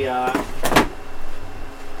underneath the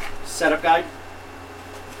setup guide?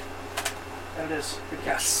 That it is. Good catch.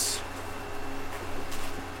 Yes.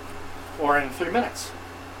 Or in 3 minutes.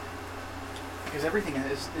 Because everything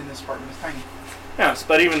is in this apartment is tiny. Yes,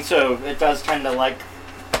 but even so, it does tend to like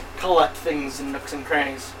collect things in nooks and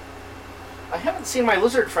crannies. I haven't seen my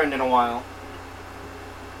lizard friend in a while.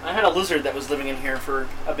 I had a lizard that was living in here for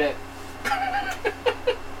a bit. That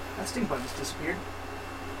stink bug has disappeared.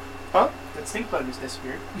 Huh? That stink bug has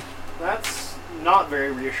disappeared. That's not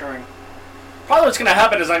very reassuring. Probably what's going to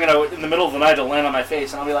happen is I'm going to, in the middle of the night, it'll land on my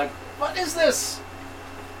face, and I'll be like, what is this?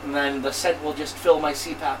 And then the scent will just fill my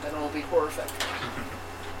CPAP, and it'll be horrific.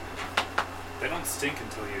 They don't stink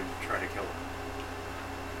until you try to kill them.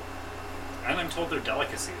 And I'm told they're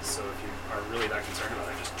delicacies, so if you are really that concerned about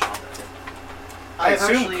it, just chomp it. I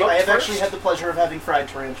assume cooked I have actually first? had the pleasure of having fried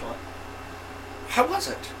tarantula. How was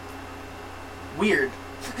it? Weird.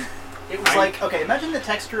 It was like, okay, imagine the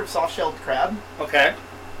texture of soft-shelled crab, Okay.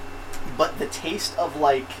 but the taste of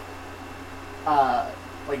like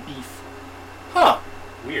beef. Huh.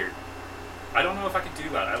 Weird. I don't know if I could do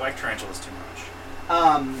that. I like tarantulas too much.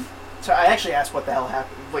 So I actually asked what the hell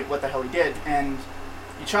happened, like what the hell he did, and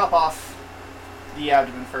you chop off the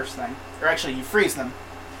abdomen first thing, or actually you freeze them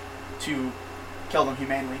to kill them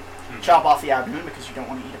humanely. Chop off the abdomen because you don't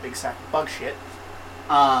want to eat a big sack of bug shit.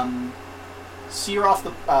 sear off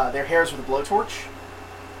their hairs with a blowtorch,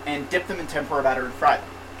 and dip them in tempura batter and fry them.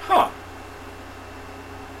 Huh.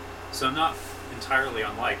 So not entirely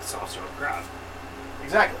unlike soft-shell crab.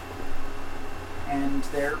 Exactly. And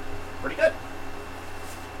they're pretty good.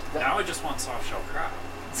 Now I just want soft-shell crab.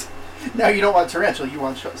 No, you don't want tarantula. You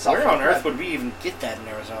want soft-shell Where on crab. earth would we even get that in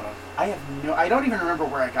Arizona? I don't even remember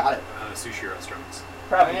where I got it. Sushi restaurants.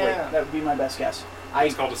 Probably. Yeah. That would be my best guess.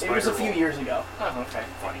 It's called a It spider was a few roll. years ago. Oh, okay.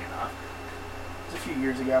 Funny enough. It was a few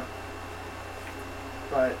years ago.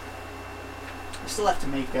 But I still have to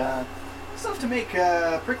make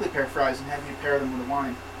prickly pear fries and have you pair them with a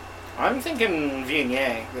wine. I'm thinking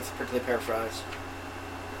Viognier with prickly pear fries.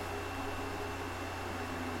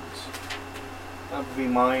 That would be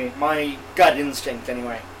my gut instinct,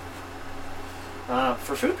 anyway.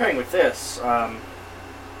 For food pairing with this,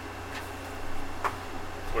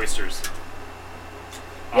 Oysters.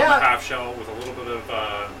 On Yeah. the half shell with a little bit of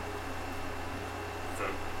the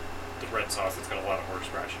red sauce that's got a lot of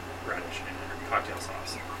horseradish in it. Cocktail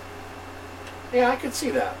sauce. yeah, I could see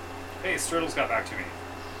that. Hey, Striddles got back to me.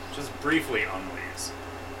 Just briefly on these.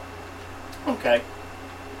 Okay.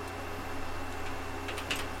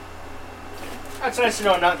 That's nice to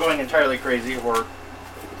know I'm not going entirely crazy, or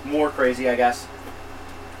more crazy, I guess.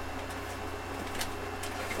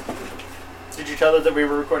 Did you tell her that we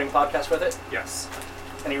were recording a podcast with it? Yes.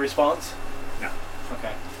 Any response? No.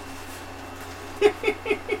 Okay.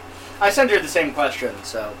 I sent her the same question,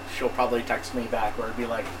 so she'll probably text me back or be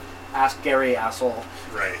like, "Ask Gary, asshole."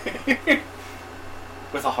 Right.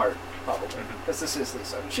 With a heart, probably. Because this is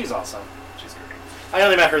Lisa. And she's awesome. She's great. I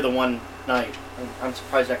only met her the one night. And I'm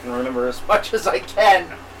surprised I can remember as much as I can.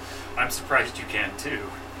 I'm surprised you can too.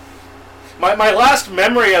 My last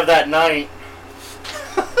memory of that night,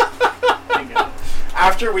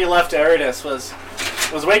 after we left Aridus, was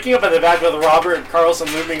waking up in the back with Robert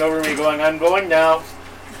Carlson looming over me going, "I'm going now.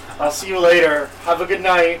 I'll see you later. Have a good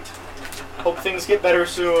night. Hope things get better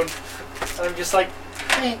soon." And I'm just like,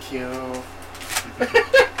 "Thank you.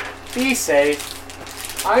 Be safe.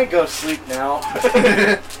 I go sleep now."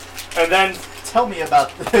 And then Tell me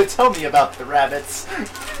about the rabbits.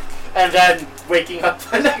 and then waking up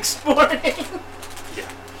the next morning. Yeah.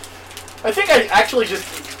 I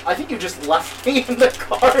think you just left me in the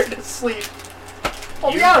car to sleep.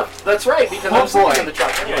 Oh You- yeah, that's right, because Oh, I'm sleeping boy. in the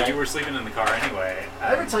truck anyway. Yeah, you were sleeping in the car anyway. Did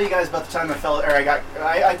I ever tell you guys about the time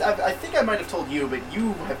I think I might have told you, but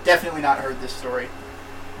you have definitely not heard this story.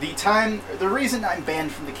 The reason I'm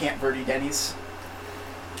banned from the Camp Verde Denny's.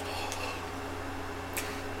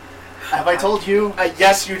 Have I told you?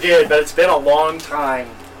 Yes, you did, but it's been a long time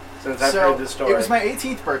since I've heard this story. It was my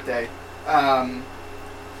 18th birthday. I'll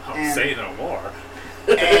and- say no more.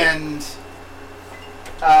 And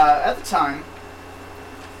at the time,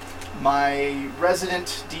 my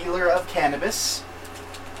resident dealer of cannabis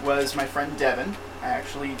was my friend Devin. I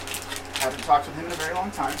actually haven't talked with him in a very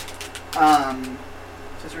long time.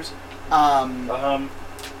 Scissors.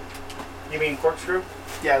 You mean corkscrew?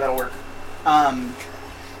 Yeah, that'll work.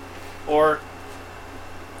 Or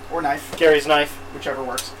Or knife, Gary's knife? whichever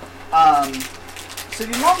works. So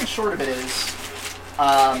the long and short of it is,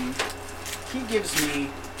 he gives me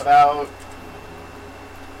about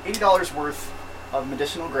 $80 worth of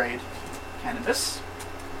medicinal grade cannabis,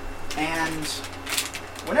 and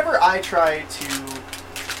whenever I try to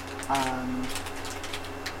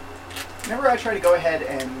go ahead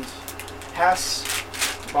and pass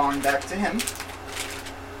the bong back to him,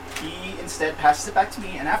 he instead passes it back to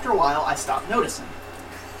me, and after a while I stop noticing.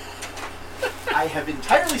 I have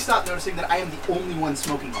entirely stopped noticing that I am the only one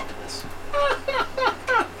smoking all of this.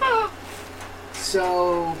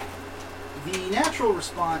 So, the natural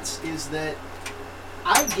response is that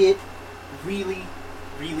I get really,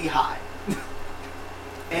 really high.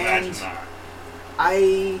 And Imagine that.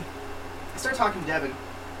 I start talking to Devin.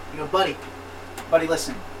 I go, buddy,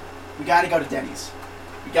 listen, we gotta go to Denny's.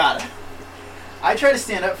 We gotta. I try to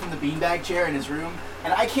stand up from the beanbag chair in his room,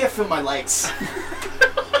 and I can't feel my legs.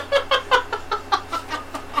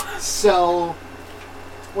 So,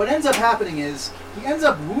 what ends up happening is, he ends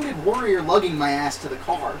up wounded warrior lugging my ass to the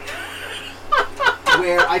car,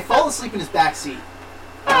 where I fall asleep in his backseat.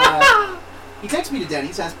 He takes me to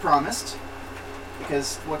Denny's, as promised,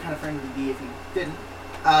 because what kind of friend would he be if he didn't?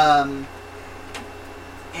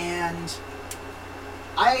 And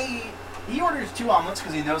he orders 2 omelets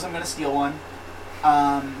because he knows I'm going to steal one.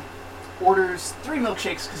 Orders 3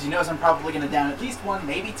 milkshakes because he knows I'm probably going to down at least 1,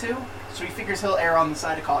 maybe 2. So he figures he'll err on the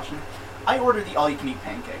side of caution. I order the all-you-can-eat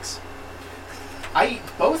pancakes. I eat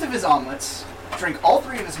both of his omelets, drink all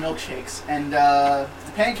 3 of his milkshakes, and the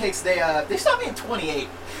pancakes, they stop me at 28.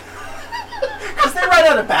 Because they run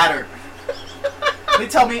out of batter. They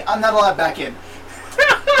tell me I'm not allowed back in.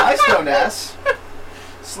 I stoned ass,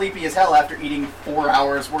 sleepy as hell after eating 4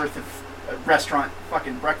 hours worth of restaurant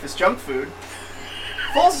fucking breakfast junk food,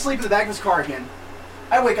 falls asleep in the back of his car again.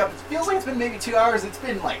 I wake up, it feels like it's been maybe 2 hours, it's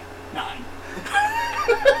been like 9.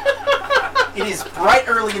 It is bright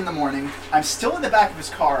early in the morning, I'm still in the back of his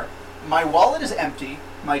car, my wallet is empty,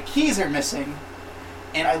 my keys are missing,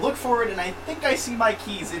 and I look forward and I think I see my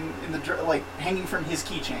keys in the like hanging from his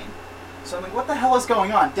keychain. So I'm like, what the hell is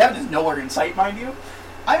going on? Devin is nowhere in sight, mind you.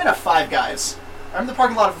 I'm in a Five Guys. I'm in the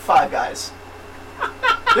parking lot of a Five Guys.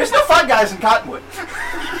 There's no Five Guys in Cottonwood.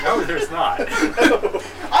 No, there's not.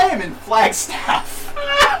 I am in Flagstaff.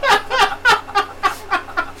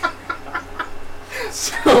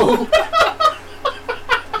 So,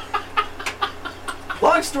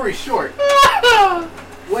 long story short,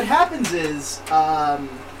 what happens is,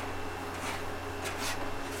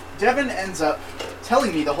 Devin ends up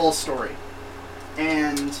telling me the whole story.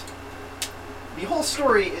 And the whole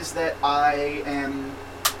story is that I am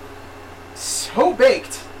so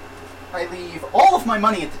baked, I leave all of my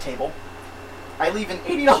money at the table. I leave an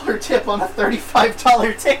 $80 tip on a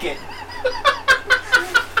 $35 ticket.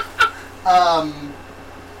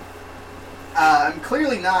 I'm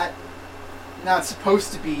clearly not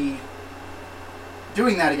supposed to be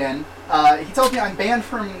doing that again. He tells me I'm banned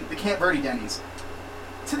from the Camp Verde Denny's.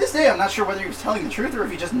 To this day, I'm not sure whether he was telling the truth or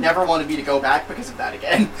if he just never wanted me to go back because of that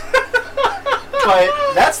again. But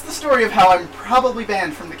that's the story of how I'm probably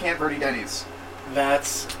banned from the Camp Verde Denny's.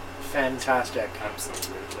 That's fantastic.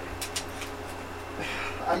 Absolutely.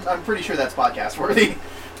 I'm pretty sure that's podcast worthy.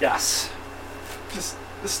 Yes. Just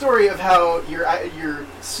the story of how your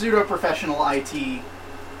pseudo-professional IT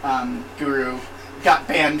guru got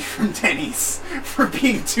banned from Denny's for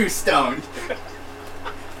being too stoned.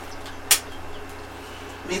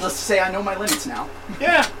 Needless to say, I know my limits now.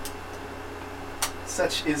 Yeah.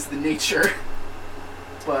 Such is the nature.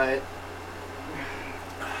 But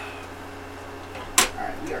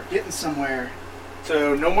alright, we are getting somewhere.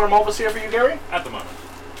 So, no more Malvasia for you, Gary? At the moment.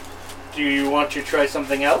 Do you want to try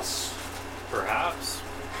something else? Perhaps.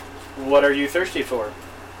 What are you thirsty for?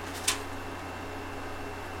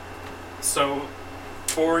 So,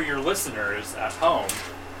 for your listeners at home,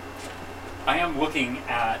 I am looking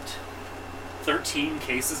at 13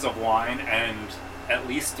 cases of wine and at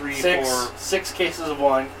least 6 cases of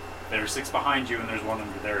wine. There's 6 behind you and there's one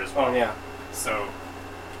under there as well. Oh, yeah. So,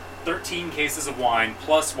 13 cases of wine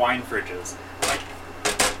plus wine fridges. Like,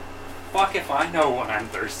 fuck if I know what I'm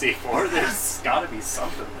thirsty for. There's gotta be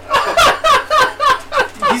something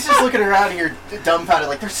there. He's just looking around here dumbfounded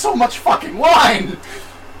like, there's so much fucking wine!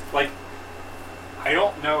 Like, I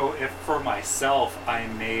don't know if for myself I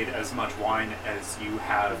made as much wine as you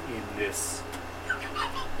have in this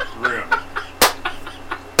room.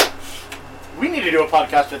 We need to do a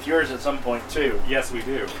podcast with yours at some point, too. Yes, we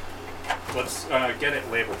do. Let's get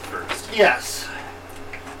it labeled first. Yes.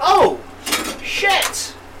 Oh!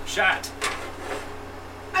 Shit! Chat.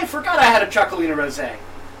 I forgot I had a Chocolina Rosé.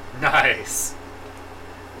 Nice.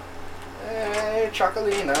 Hey,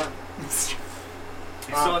 Chocolina. You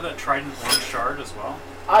still have that Trident Orange Shard as well?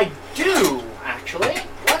 I do, actually.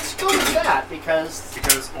 Let's go with that, because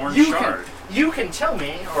Orange you Shard. You can tell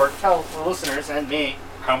me, or tell the listeners and me,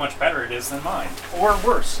 How much better it is than mine. or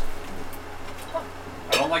worse.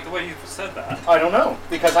 I don't like the way you said that. I don't know,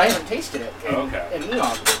 because I haven't tasted it in, Okay. in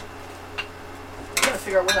eons. I gotta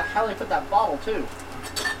figure out where the hell I put that bottle, too.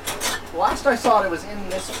 Last I saw it was in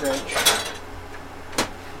this fridge.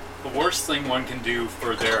 The worst thing one can do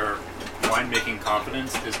for their winemaking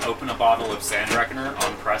confidence is open a bottle of Sand Reckoner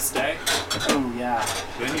on press day. Oh, yeah.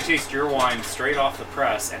 Then you taste your wine straight off the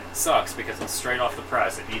press, and it sucks because it's straight off the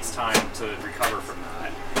press. It needs time to recover from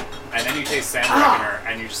that. And then you taste Sand Reckoner,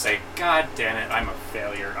 and you just say, God damn it, I'm a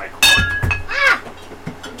failure. I quit.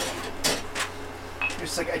 You're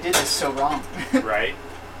just like, I did this so wrong. Right?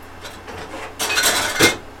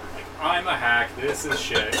 Like, I'm a hack, this is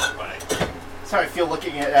shit. Like, That's how I feel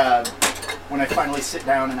looking at when I finally sit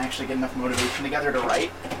down and actually get enough motivation together to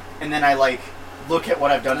write. And then I, like, look at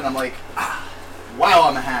what I've done and I'm like, wow,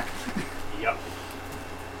 I'm a hack. yep.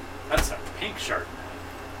 That's a pink Chardonnay.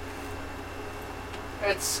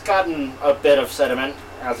 It's gotten a bit of sediment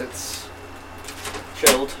as it's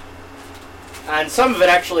chilled. And some of it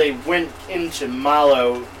actually went into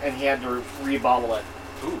Malo and he had to rebottle it.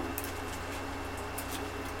 Ooh.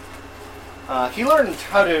 He learned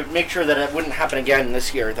how to make sure that it wouldn't happen again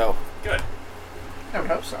this year, though. Good. I would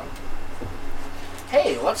hope so.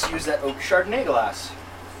 Hey, let's use that oak Chardonnay glass.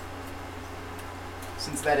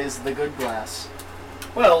 Since that is the good glass.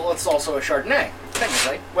 Well, it's also a Chardonnay.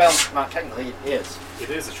 technically. Well, not technically, it is. It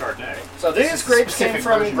is a Chardonnay. So these This is a grapes came specific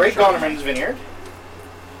from version of Great Chardonnay. Gonerman's vineyard.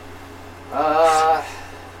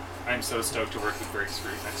 I'm so stoked to work with Greg's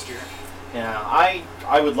fruit next year. Yeah,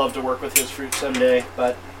 I would love to work with his fruit someday,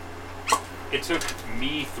 but It took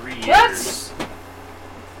me 3 years. That's-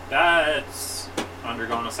 That's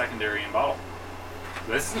undergone a secondary in bottle.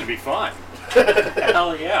 This is gonna be fun.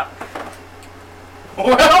 Hell yeah.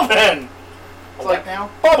 well then, it's like now?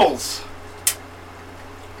 bubbles.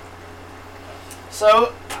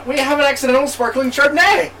 So we have an accidental sparkling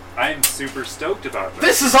Chardonnay. I'm super stoked about this.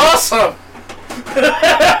 This is awesome,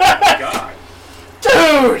 God.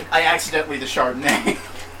 dude. I accidentally the Chardonnay.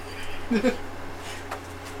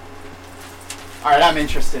 Alright, I'm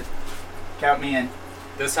interested. Count me in.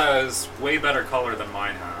 This has way better color than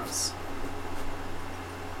mine has.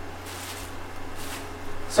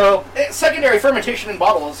 So secondary fermentation in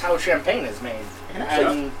bottle is how champagne is made. I can actually,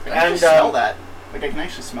 And- I can actually and, smell that. Like, I can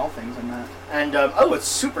actually smell things in that. And oh, it's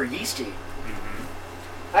super yeasty.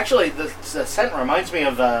 Mm-hmm. Actually, the scent reminds me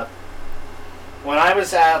of when I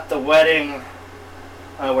was at the wedding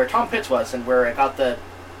where Tom Pitts was, and where I got the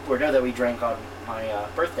Bordeaux that we drank on my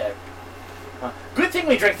birthday. Good thing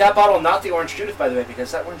we drank that bottle, not the Orange Judith, by the way,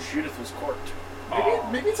 because that Orange Judith was corked.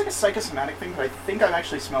 Maybe it's like a psychosomatic thing, but I think I'm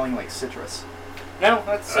actually smelling like citrus. No,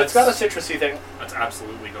 it's got a citrusy thing. That's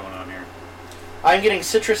absolutely going on here. I'm getting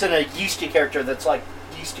citrus and a yeasty character that's like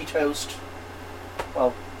yeasty toast.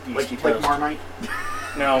 Well, yeasty Like toast. Marmite?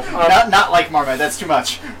 No. Not like Marmite, that's too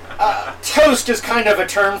much. Toast is kind of a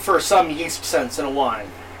term for some yeast scents in a wine.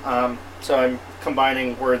 So I'm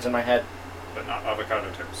combining words in my head. But not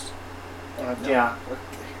avocado toast. Yeah.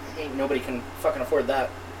 Ain't nobody can fucking afford that.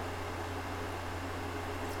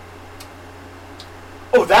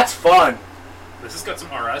 Oh, that's fun. This has got some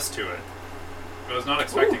RS to it. I was not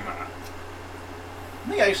expecting that. I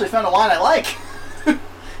think I actually found a wine I like.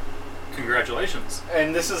 Congratulations.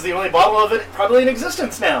 And this is the only bottle of it probably in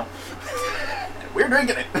existence now. We're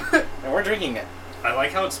drinking it. And we're drinking it. I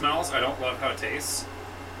like how it smells. I don't love how it tastes.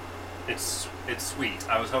 It's sweet.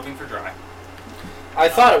 I was hoping for dry. I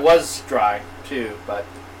thought it was dry, too, but...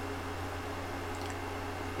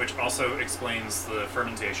 Which also explains the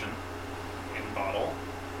fermentation in bottle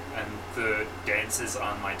and the dances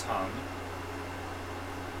on my tongue.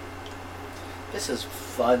 This is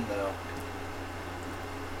fun, though.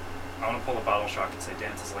 I want to pull a bottle shock and say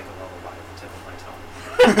dances like a lullaby at the tip of my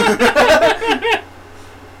tongue.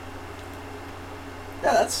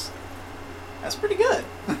 Yeah, that's pretty good.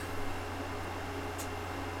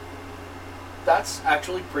 That's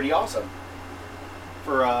actually pretty awesome.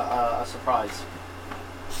 For a surprise.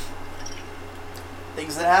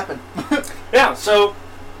 Things that happen. Yeah, so...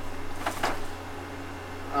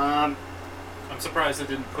 I'm surprised it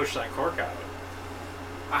didn't push that cork out.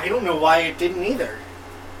 I don't know why it didn't either.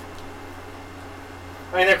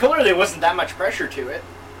 I mean, there clearly wasn't that much pressure to it,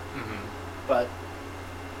 Mm-hmm. but...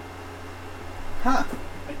 Huh.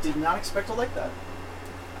 I did not expect to like that.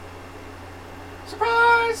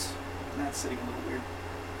 Surprise! That's sitting a little weird.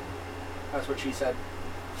 That's what she said.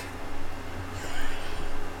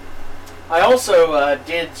 I also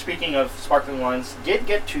did, speaking of sparkling wines, did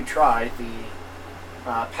get to try the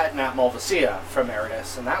Trident Malvasia from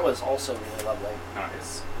Aridus, and that was also really lovely.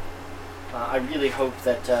 Nice. I really hope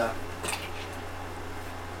that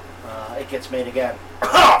it gets made again.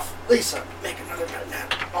 Off! Lisa, make another Trident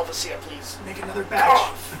Malvasia, please. Make another batch.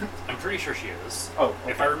 Off! I'm pretty sure she is. Oh,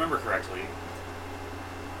 If okay. I remember correctly.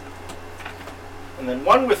 And then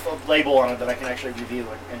one with a label on it that I can actually review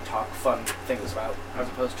and talk fun things about, as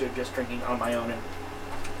opposed to just drinking on my own and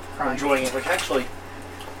Crying. enjoying it, which actually,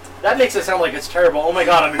 that makes it sound like it's terrible. Oh my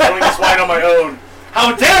god, I'm enjoying this wine on my own.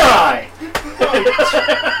 How dare I!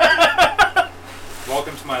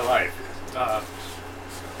 Welcome to my life.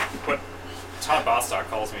 But Todd Bostock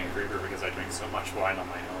calls me a creeper because I drink so much wine on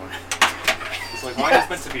my own. It's like wine is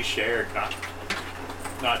meant to be shared,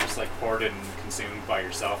 not just like poured and consumed by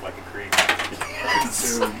yourself like a creep.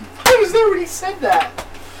 I was there when he said that.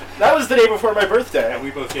 That was the day before my birthday. And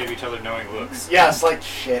we both gave each other knowing looks. Yes, like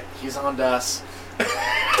shit, he's on to us.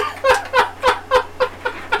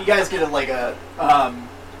 You guys get you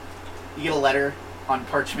get a letter on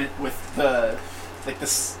parchment with the, like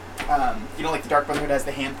this, like the Dark Brotherhood has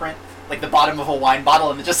the handprint, like the bottom of a wine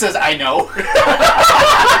bottle, and it just says, I know.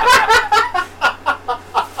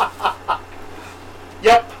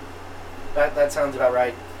 Yep. That sounds about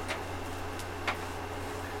right.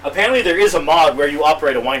 Apparently there is a mod where you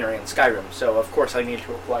operate a winery in Skyrim, so of course I need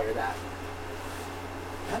to acquire that.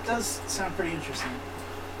 That does sound pretty interesting.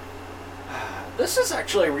 This is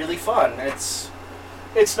actually really fun. It's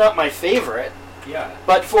not my favorite, Yeah.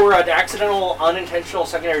 But for an accidental, unintentional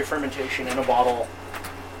secondary fermentation in a bottle,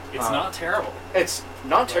 It's not terrible. it's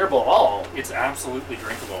not terrible at all. It's absolutely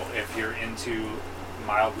drinkable if you're into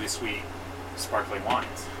mildly sweet sparkling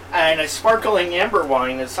wines. And a sparkling amber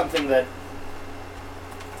wine is something that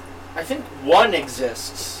I think one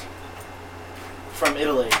exists from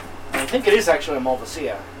Italy. And I think it is actually a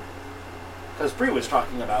Malvasia. Because Bree was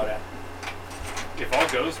talking about it. If all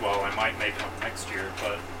goes well, I might make one next year,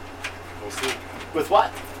 but we'll see. With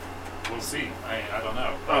what? We'll see. I don't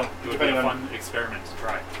know. Oh, It would be depending a on- fun experiment to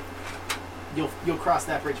try. You'll cross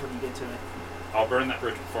that bridge when you get to it. I'll burn that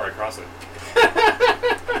bridge before I cross it.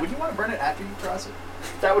 Would you want to burn it after you cross it?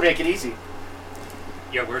 That would make it easy.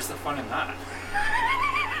 Yeah, where's the fun in that?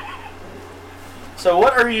 So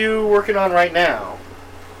what are you working on right now?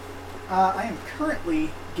 I am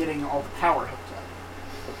currently getting all the power hooked up.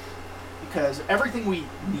 Because everything we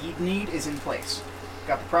need is in place. We've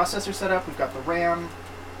got the processor set up, we've got the RAM,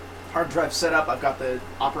 hard drive set up, I've got the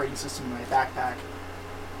operating system in my backpack.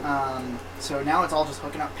 So now it's all just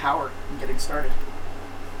hooking up power and getting started.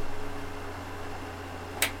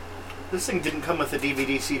 This thing didn't come with a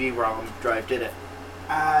DVD CD-ROM drive, did it?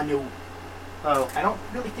 No. Oh, I don't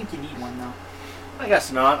really think you need one, though. I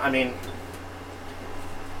guess not. I mean,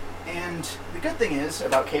 And the good thing is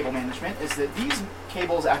about cable management is that these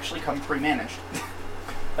cables actually come pre-managed.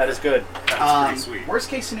 that is good. That's pretty sweet. Worst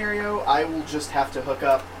case scenario, I will just have to hook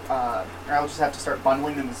up, or I'll just have to start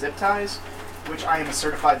bundling them with zip ties, which I am a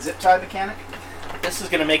certified zip tie mechanic. This is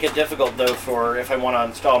going to make it difficult, though, for if I want to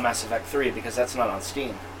install Mass Effect 3, because that's not on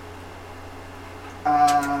Steam.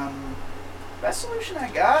 Best solution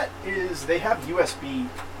I got is they have USB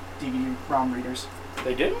DVD-ROM readers.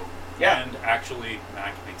 They do? Yeah. And actually,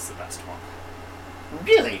 Mac makes the best one.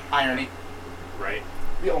 Really? Irony. Right?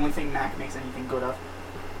 The only thing Mac makes anything good of.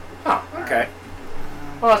 Huh, okay.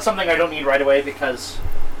 Well, that's something I don't need right away, because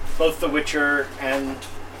both The Witcher and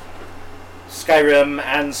Skyrim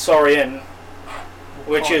and Saurian,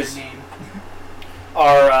 which Call is your name.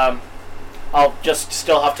 are, I'll just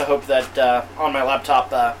still have to hope that on my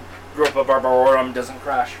laptop, Europa Barbarorum doesn't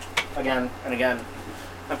crash again and again.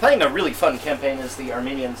 I'm playing a really fun campaign as the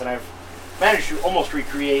Armenians, and I've managed to almost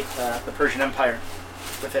recreate the Persian Empire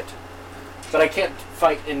with it. But I can't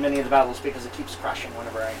fight in many of the battles because it keeps crashing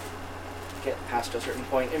whenever I get past a certain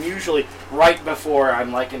point. And usually right before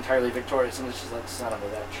I'm like entirely victorious, and it's just like, son of a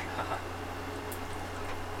bitch.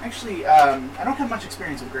 Actually, I don't have much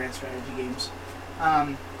experience with grand strategy games.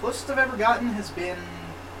 Closest I've ever gotten has been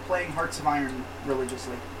playing Hearts of Iron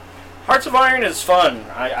religiously. Hearts of Iron is fun,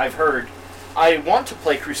 I've heard. I want to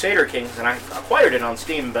play Crusader Kings, and I acquired it on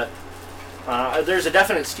Steam, but there's a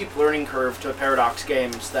definite steep learning curve to Paradox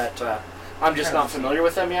games that I'm just not familiar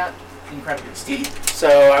with them yet. Incredibly steep.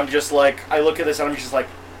 So I'm just like, I look at this and I'm just like,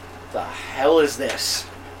 the hell is this?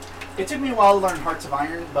 It took me a while to learn Hearts of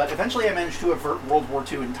Iron, but eventually I managed to avert World War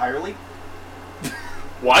II entirely.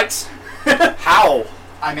 What? How?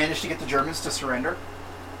 I managed to get the Germans to surrender.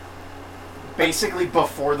 Basically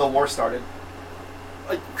before the war started.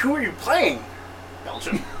 Like, who are you playing?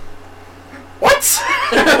 Belgium. What?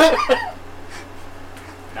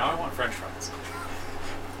 Now I want French fries.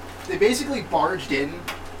 They basically barged in,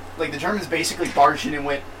 like the Germans basically barged in and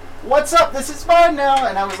went, "What's up? This is mine now."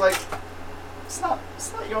 And I was like, it's not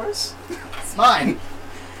yours. It's mine.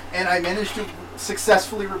 And I managed to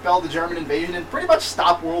successfully repel the German invasion and pretty much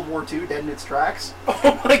stop World War II dead in its tracks.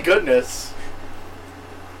 Oh my goodness.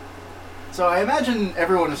 So I imagine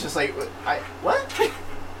everyone was just like, what?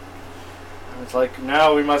 It's like,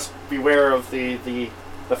 now we must beware of the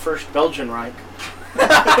first Belgian Reich.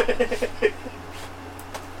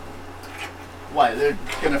 What, they're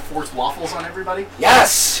gonna force waffles on everybody?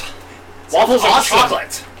 Yes! Waffles and awesome.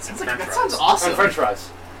 chocolate! That sounds awesome. And French fries.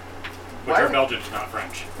 Which are Belgian, not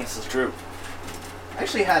French. This is true. I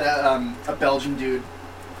actually had a Belgian dude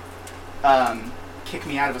kick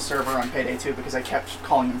me out of a server on Payday 2 because I kept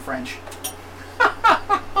calling him French.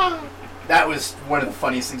 That was one of the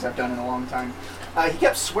funniest things I've done in a long time. He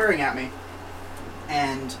kept swearing at me,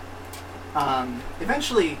 and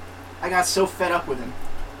eventually I got so fed up with him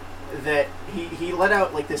that he let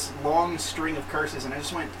out like this long string of curses, and I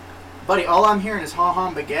just went, "Buddy, all I'm hearing is ha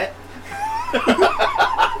ha baguette."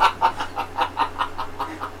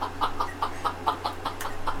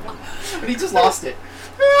 But he just lost it.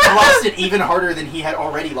 He lost it even harder than he had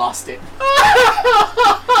already lost it.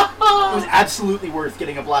 It was absolutely worth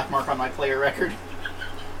getting a black mark on my player record.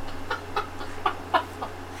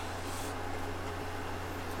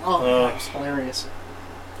 Oh, that was hilarious.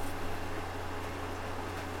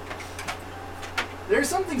 There are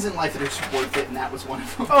some things in life that are just worth it, and that was one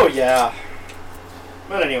of them. Oh, yeah.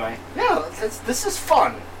 But anyway, yeah, this is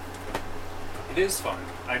fun. It is fun.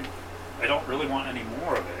 I don't really want any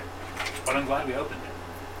more of it, but I'm glad we opened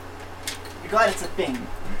it. You're glad it's a thing.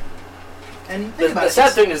 And The, think about the it.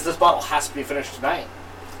 sad thing is this bottle has to be finished tonight.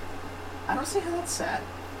 I don't see how that's sad.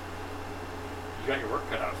 You got your work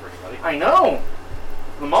cut out for you, buddy. I know.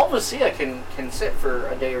 The Malvasia can sit for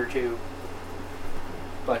a day or two.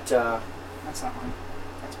 But, That's not mine.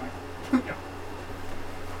 That's mine. Yeah.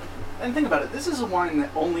 And think about it. This is a wine that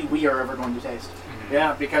only we are ever going to taste. Mhm.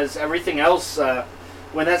 yeah, because everything else,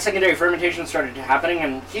 when that secondary fermentation started happening,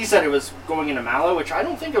 and he said it was going into mallow, which I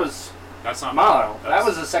don't think it was That's not mallow. That That's-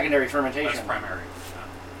 was a secondary fermentation. That's primary.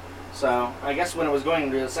 So, I guess when it was going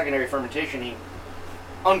into the secondary fermentation, he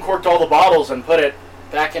uncorked all the bottles and put it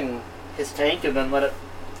back in his tank and then let it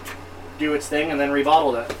do its thing and then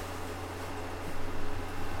rebottled it.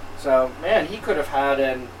 So, man, he could have had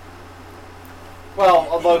an... Well,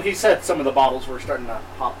 although he said some of the bottles were starting to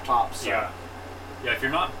pop tops. So. Yeah. Yeah, if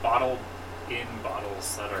you're not bottled in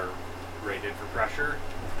bottles that are rated for pressure,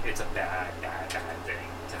 it's a bad thing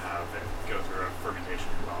to have it go through a fermentation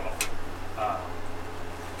bottle.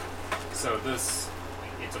 So this,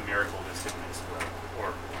 it's a miracle this didn't explode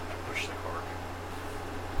or push the cork.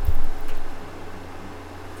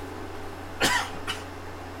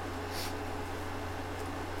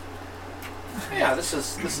 Yeah, this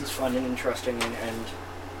is fun and interesting and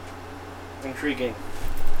intriguing.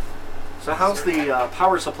 So how's the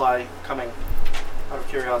power supply coming, out of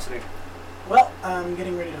curiosity? Well, I'm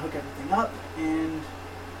getting ready to hook everything up and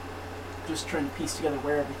just trying to piece together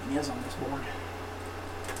where everything is on this board.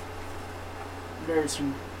 It varies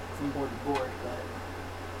from board to board, but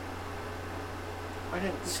I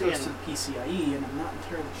didn't this see goes it. to the PCIe, and I'm not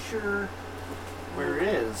entirely sure Where it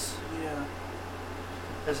is. Yeah.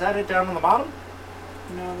 Is that it down on the bottom?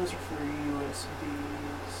 No, those are for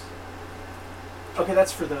USBs. Okay,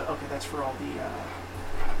 that's for all the.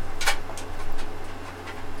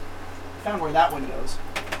 Found where that one goes.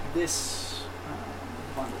 This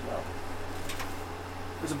bundle though.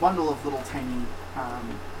 There's a bundle of little tiny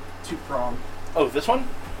 2-prong. Oh, this one?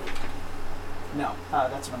 No,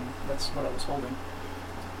 that's what I was holding.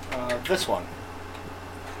 This one.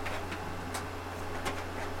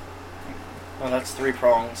 Oh, that's 3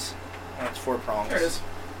 prongs. That's 4 prongs. There it is.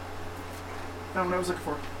 Found what I was looking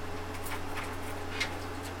for.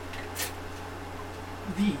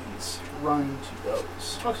 These run to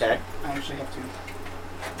those. Okay. I actually have to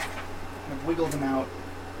kind of wiggle them out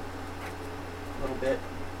a little bit.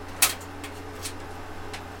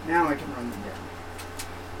 Now I can run them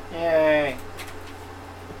down. Yay.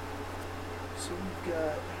 So we've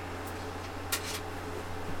got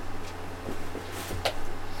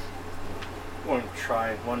I'm going to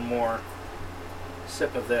try one more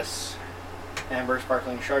sip of this Amber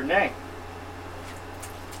Sparkling Chardonnay.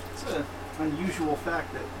 it's an unusual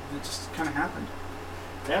fact that it just kind of happened.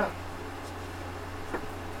 Yeah.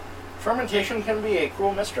 Fermentation can be a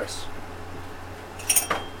cruel mistress.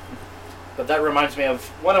 But that reminds me of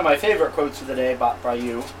one of my favorite quotes of the day bought by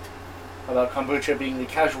you about kombucha being the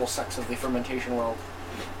casual sex of the fermentation world.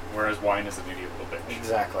 Whereas wine is a needy little bitch.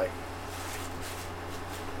 Exactly.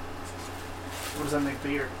 What does that make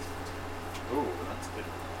beer? Ooh, that's a good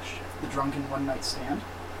shit. The drunken one-night stand?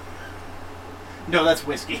 No, that's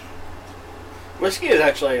whiskey. Whiskey is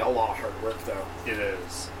actually a lot of hard work, though. It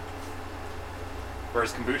is.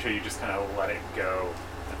 Whereas kombucha, you just kind of let it go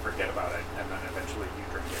and forget about it, and then eventually you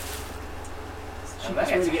drink it.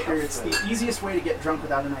 Cheapest way to get here. It's the easiest way to get drunk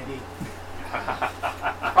without an ID.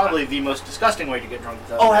 Probably the most disgusting way to get drunk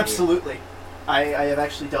without Oh, an idea. absolutely. I have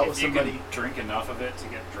actually dealt with If you somebody. can drink enough of it to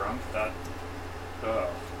get drunk, that...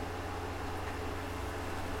 Oh.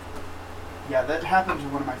 Yeah, that happened to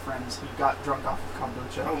one of my friends. He got drunk off of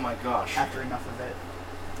kombucha Oh my gosh. after enough of it.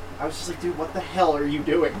 I was just like, dude, what the hell are you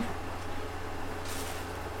doing?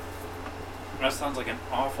 That sounds like an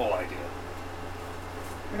awful idea.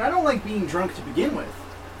 I mean, I don't like being drunk to begin with.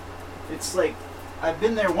 It's like, I've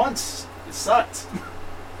been there once. It sucked.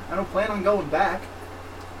 I don't plan on going back.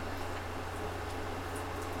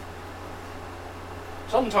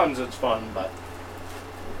 Sometimes it's fun, but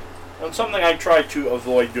it's something I try to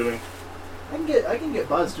avoid doing. I can get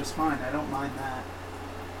buzzed just fine. I don't mind that.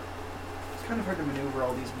 It's kind of hard to maneuver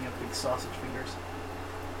all these big sausage fingers.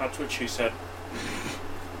 That's what she said.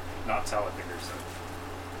 Not salad fingers, so.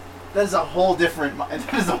 That is a whole different.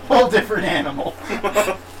 That is a whole different animal.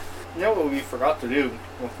 You know what we forgot to do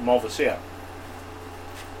with Malvasia?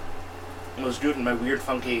 Was do it in my weird,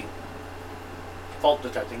 funky fault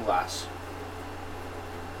detecting glass.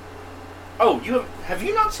 Oh, have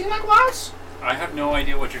you not seen that glass? I have no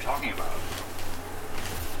idea what you're talking about.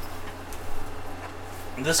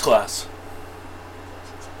 This glass.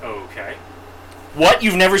 Okay. What?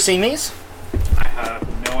 You've never seen these? I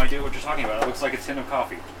have no idea what you're talking about. It looks like a tin of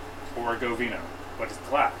coffee. Or a Govino. But it's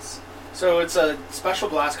glass. So it's a special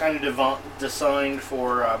glass kind of designed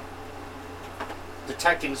for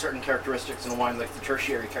detecting certain characteristics in a wine, like the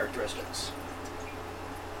tertiary characteristics,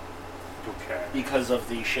 Okay. because of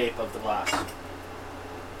the shape of the glass.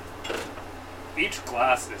 Each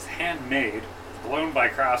glass is handmade, blown by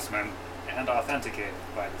craftsmen, and authenticated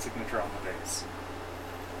by the signature on the base.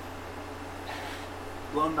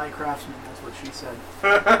 Blown by craftsmen, that's what she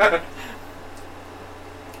said.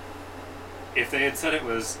 If they had said it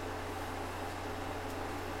was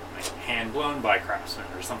like hand blown by craftsmen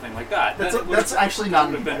or something like that, That's actually not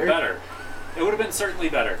would have been better. better. It would have been certainly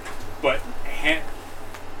better. But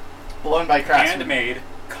Blown by craftsmen. handmade,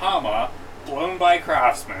 comma, blown by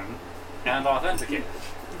craftsmen, and authenticated.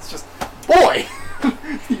 It's just, boy!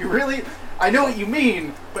 You really... I know what you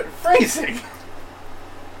mean, but phrasing...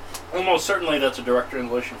 Almost certainly that's a direct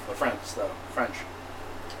translation from the French, though. French.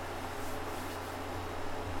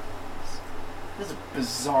 This is a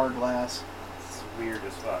bizarre glass. It's weird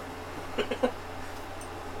as fuck.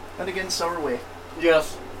 And again, so are we.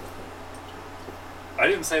 Yes. I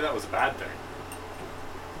didn't say that was a bad thing.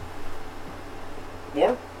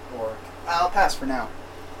 More? Or... I'll pass for now.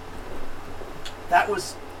 That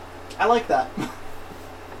was... I like that.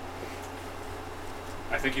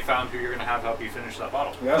 I think you found who you're going to have help you finish that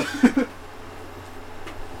bottle. Yeah. I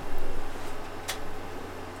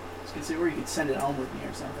was gonna say, or you could send it home with me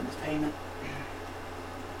or something as payment.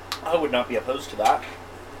 I would not be opposed to that.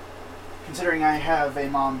 Considering I have a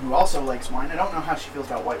mom who also likes wine, I don't know how she feels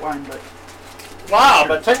about white wine, but Wow,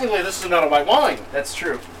 but technically this is not a white wine. that's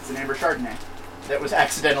true. It's an Amber Chardonnay that was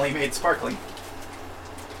accidentally made sparkling.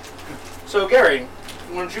 So, Gary,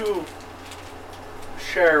 would you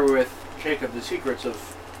share with Jacob the secrets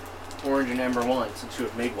of orange and amber wine, since you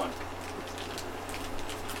have made one?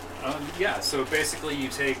 Yeah, so basically you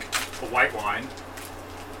take a white wine,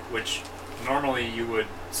 which normally you would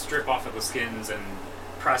strip off of the skins and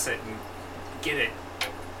press it and get it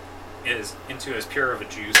into as pure of a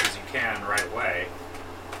juice as you can right away.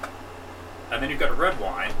 And then you've got a red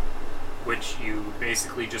wine, which you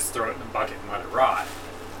basically just throw it in a bucket and let it rot,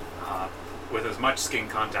 with as much skin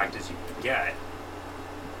contact as you can get.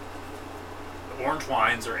 The orange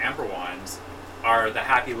wines or amber wines are the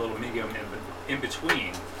happy little medium in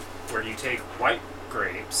between, where you take white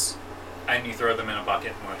grapes and you throw them in a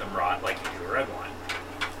bucket and let them rot like you do a red wine.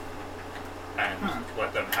 And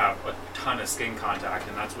let them have a ton of skin contact,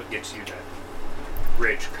 and that's what gets you that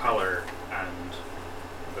rich color and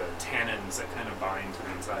the tannins that kind of bind to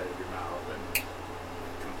the inside of your mouth and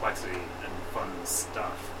complexity and fun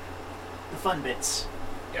stuff. The fun bits.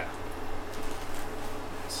 Yeah.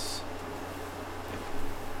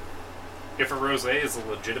 If a rosé is a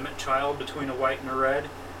legitimate child between a white and a red,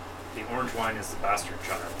 the orange wine is the bastard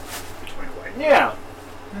child between a white and a red. Yeah.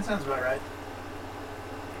 That sounds about right.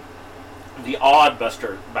 The odd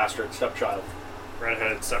bastard stepchild.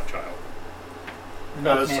 Redheaded stepchild.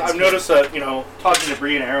 Because I've noticed that, talking to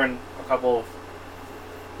Bree and Aaron a couple of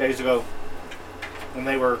days ago, when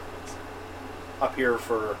they were up here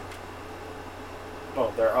for...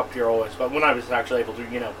 Well, they're up here always, but when I was actually able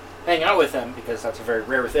to, hang out with them, because that's a very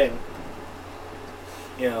rare thing,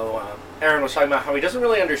 Aaron was talking about how he doesn't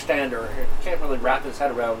really understand or can't really wrap his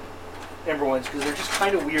head around amber wines because they're just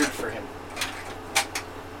kind of weird for him.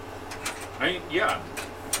 I mean, yeah.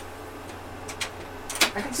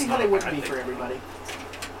 I can see how they wouldn't be for everybody.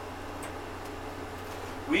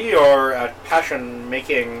 We are at Passion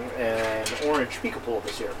making an orange Peekapoo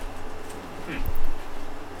this year.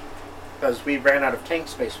 Because we ran out of tank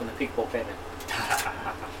space when the Peekapoo came in.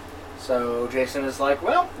 So Jason is like,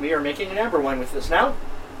 well, we are making an amber wine with this now.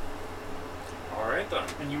 Alright then.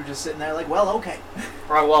 And you were just sitting there like, well, okay.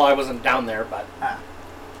 Well, I wasn't down there, but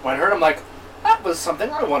when I heard, I'm like, that was something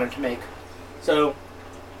I wanted to make. So,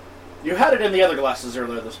 you had it in the other glasses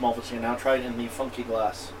earlier, this Malvasia, now try it in the funky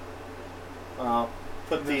glass.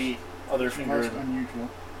 Put the other finger Most in. unusual.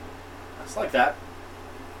 It's like that.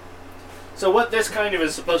 So what this kind of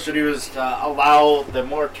is supposed to do is to allow the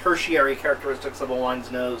more tertiary characteristics of a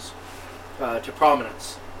wine's nose to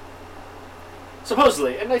prominence.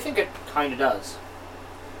 Supposedly, and I think it kind of does.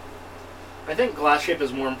 I think glass shape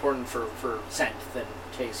is more important for scent than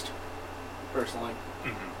taste, personally.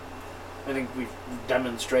 Mm-hmm. I think we've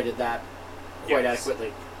demonstrated that quite Yes.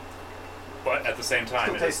 adequately. But at the same time,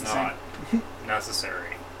 Still it tastes is the not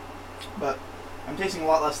necessary. But I'm tasting a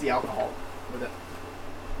lot less the alcohol with it.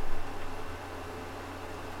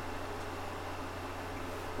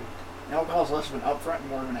 The alcohol's less of an upfront and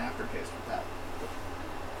more of an aftertaste with that.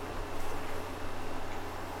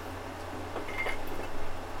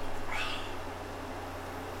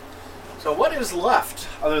 So what is left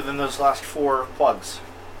other than those last 4 plugs?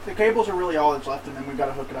 The cables are really all that's left, and then we've got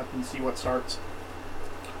to hook it up and see what starts.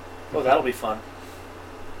 Oh, that'll be fun.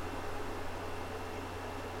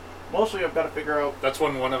 Mostly I've got to figure out... That's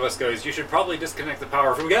when one of us goes, you should probably disconnect the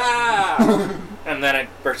power from... Yeah! And then it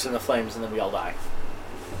bursts into flames and then we all die.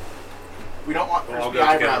 We don't want We'll all crispy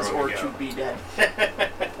go together eyebrows when or we to go. be dead.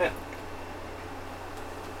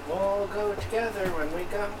 We'll go together when we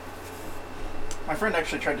go. My friend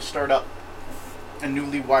actually tried to start up a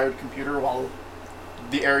newly wired computer while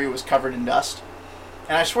the area was covered in dust.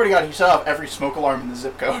 And I swear to God, he set off every smoke alarm in the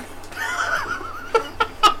zip code.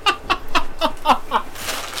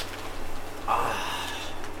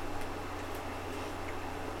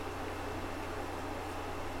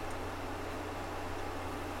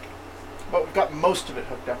 But we've got most of it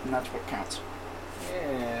hooked up, and that's what counts.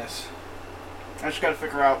 Yes. I just got to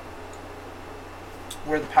figure out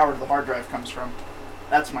where the power to the hard drive comes from.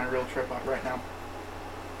 That's my real trip up right now.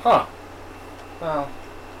 Huh. Well,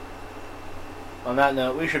 on that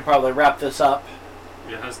note, we should probably wrap this up.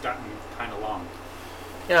 It has gotten kind of long.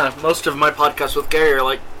 Yeah, most of my podcasts with Gary are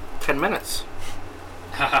like 10 minutes.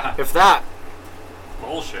 If that.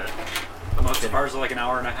 Bullshit. Most of ours are like an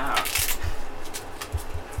hour and a half.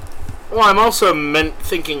 Well, I'm also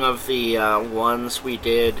thinking of the ones we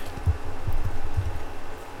did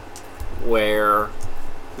where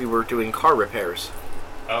we were doing car repairs.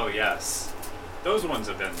 Oh, yes. Those ones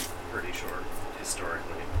have been pretty short,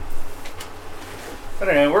 historically. But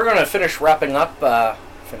anyway, we're going to finish wrapping up.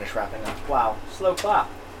 Wow. Slow clap,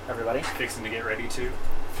 everybody. Fixing to get ready to.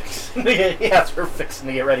 Yes, we're fixing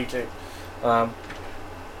to get ready to.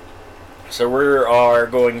 So we are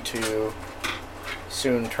going to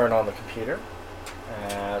soon turn on the computer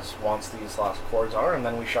as once these last cords are, and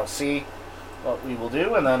then we shall see what we will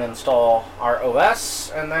do, and then install our OS,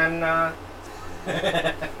 and then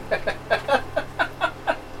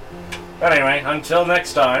but anyway, until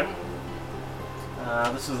next time,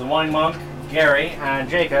 this is the Wine Monk, Gary, and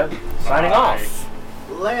Jacob signing off.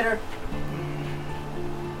 Later.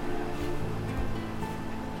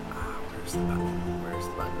 Where's the button? Where's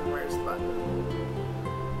the button? Where's the button?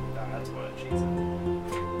 That's what she said.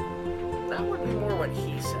 That would be more what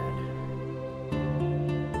he said.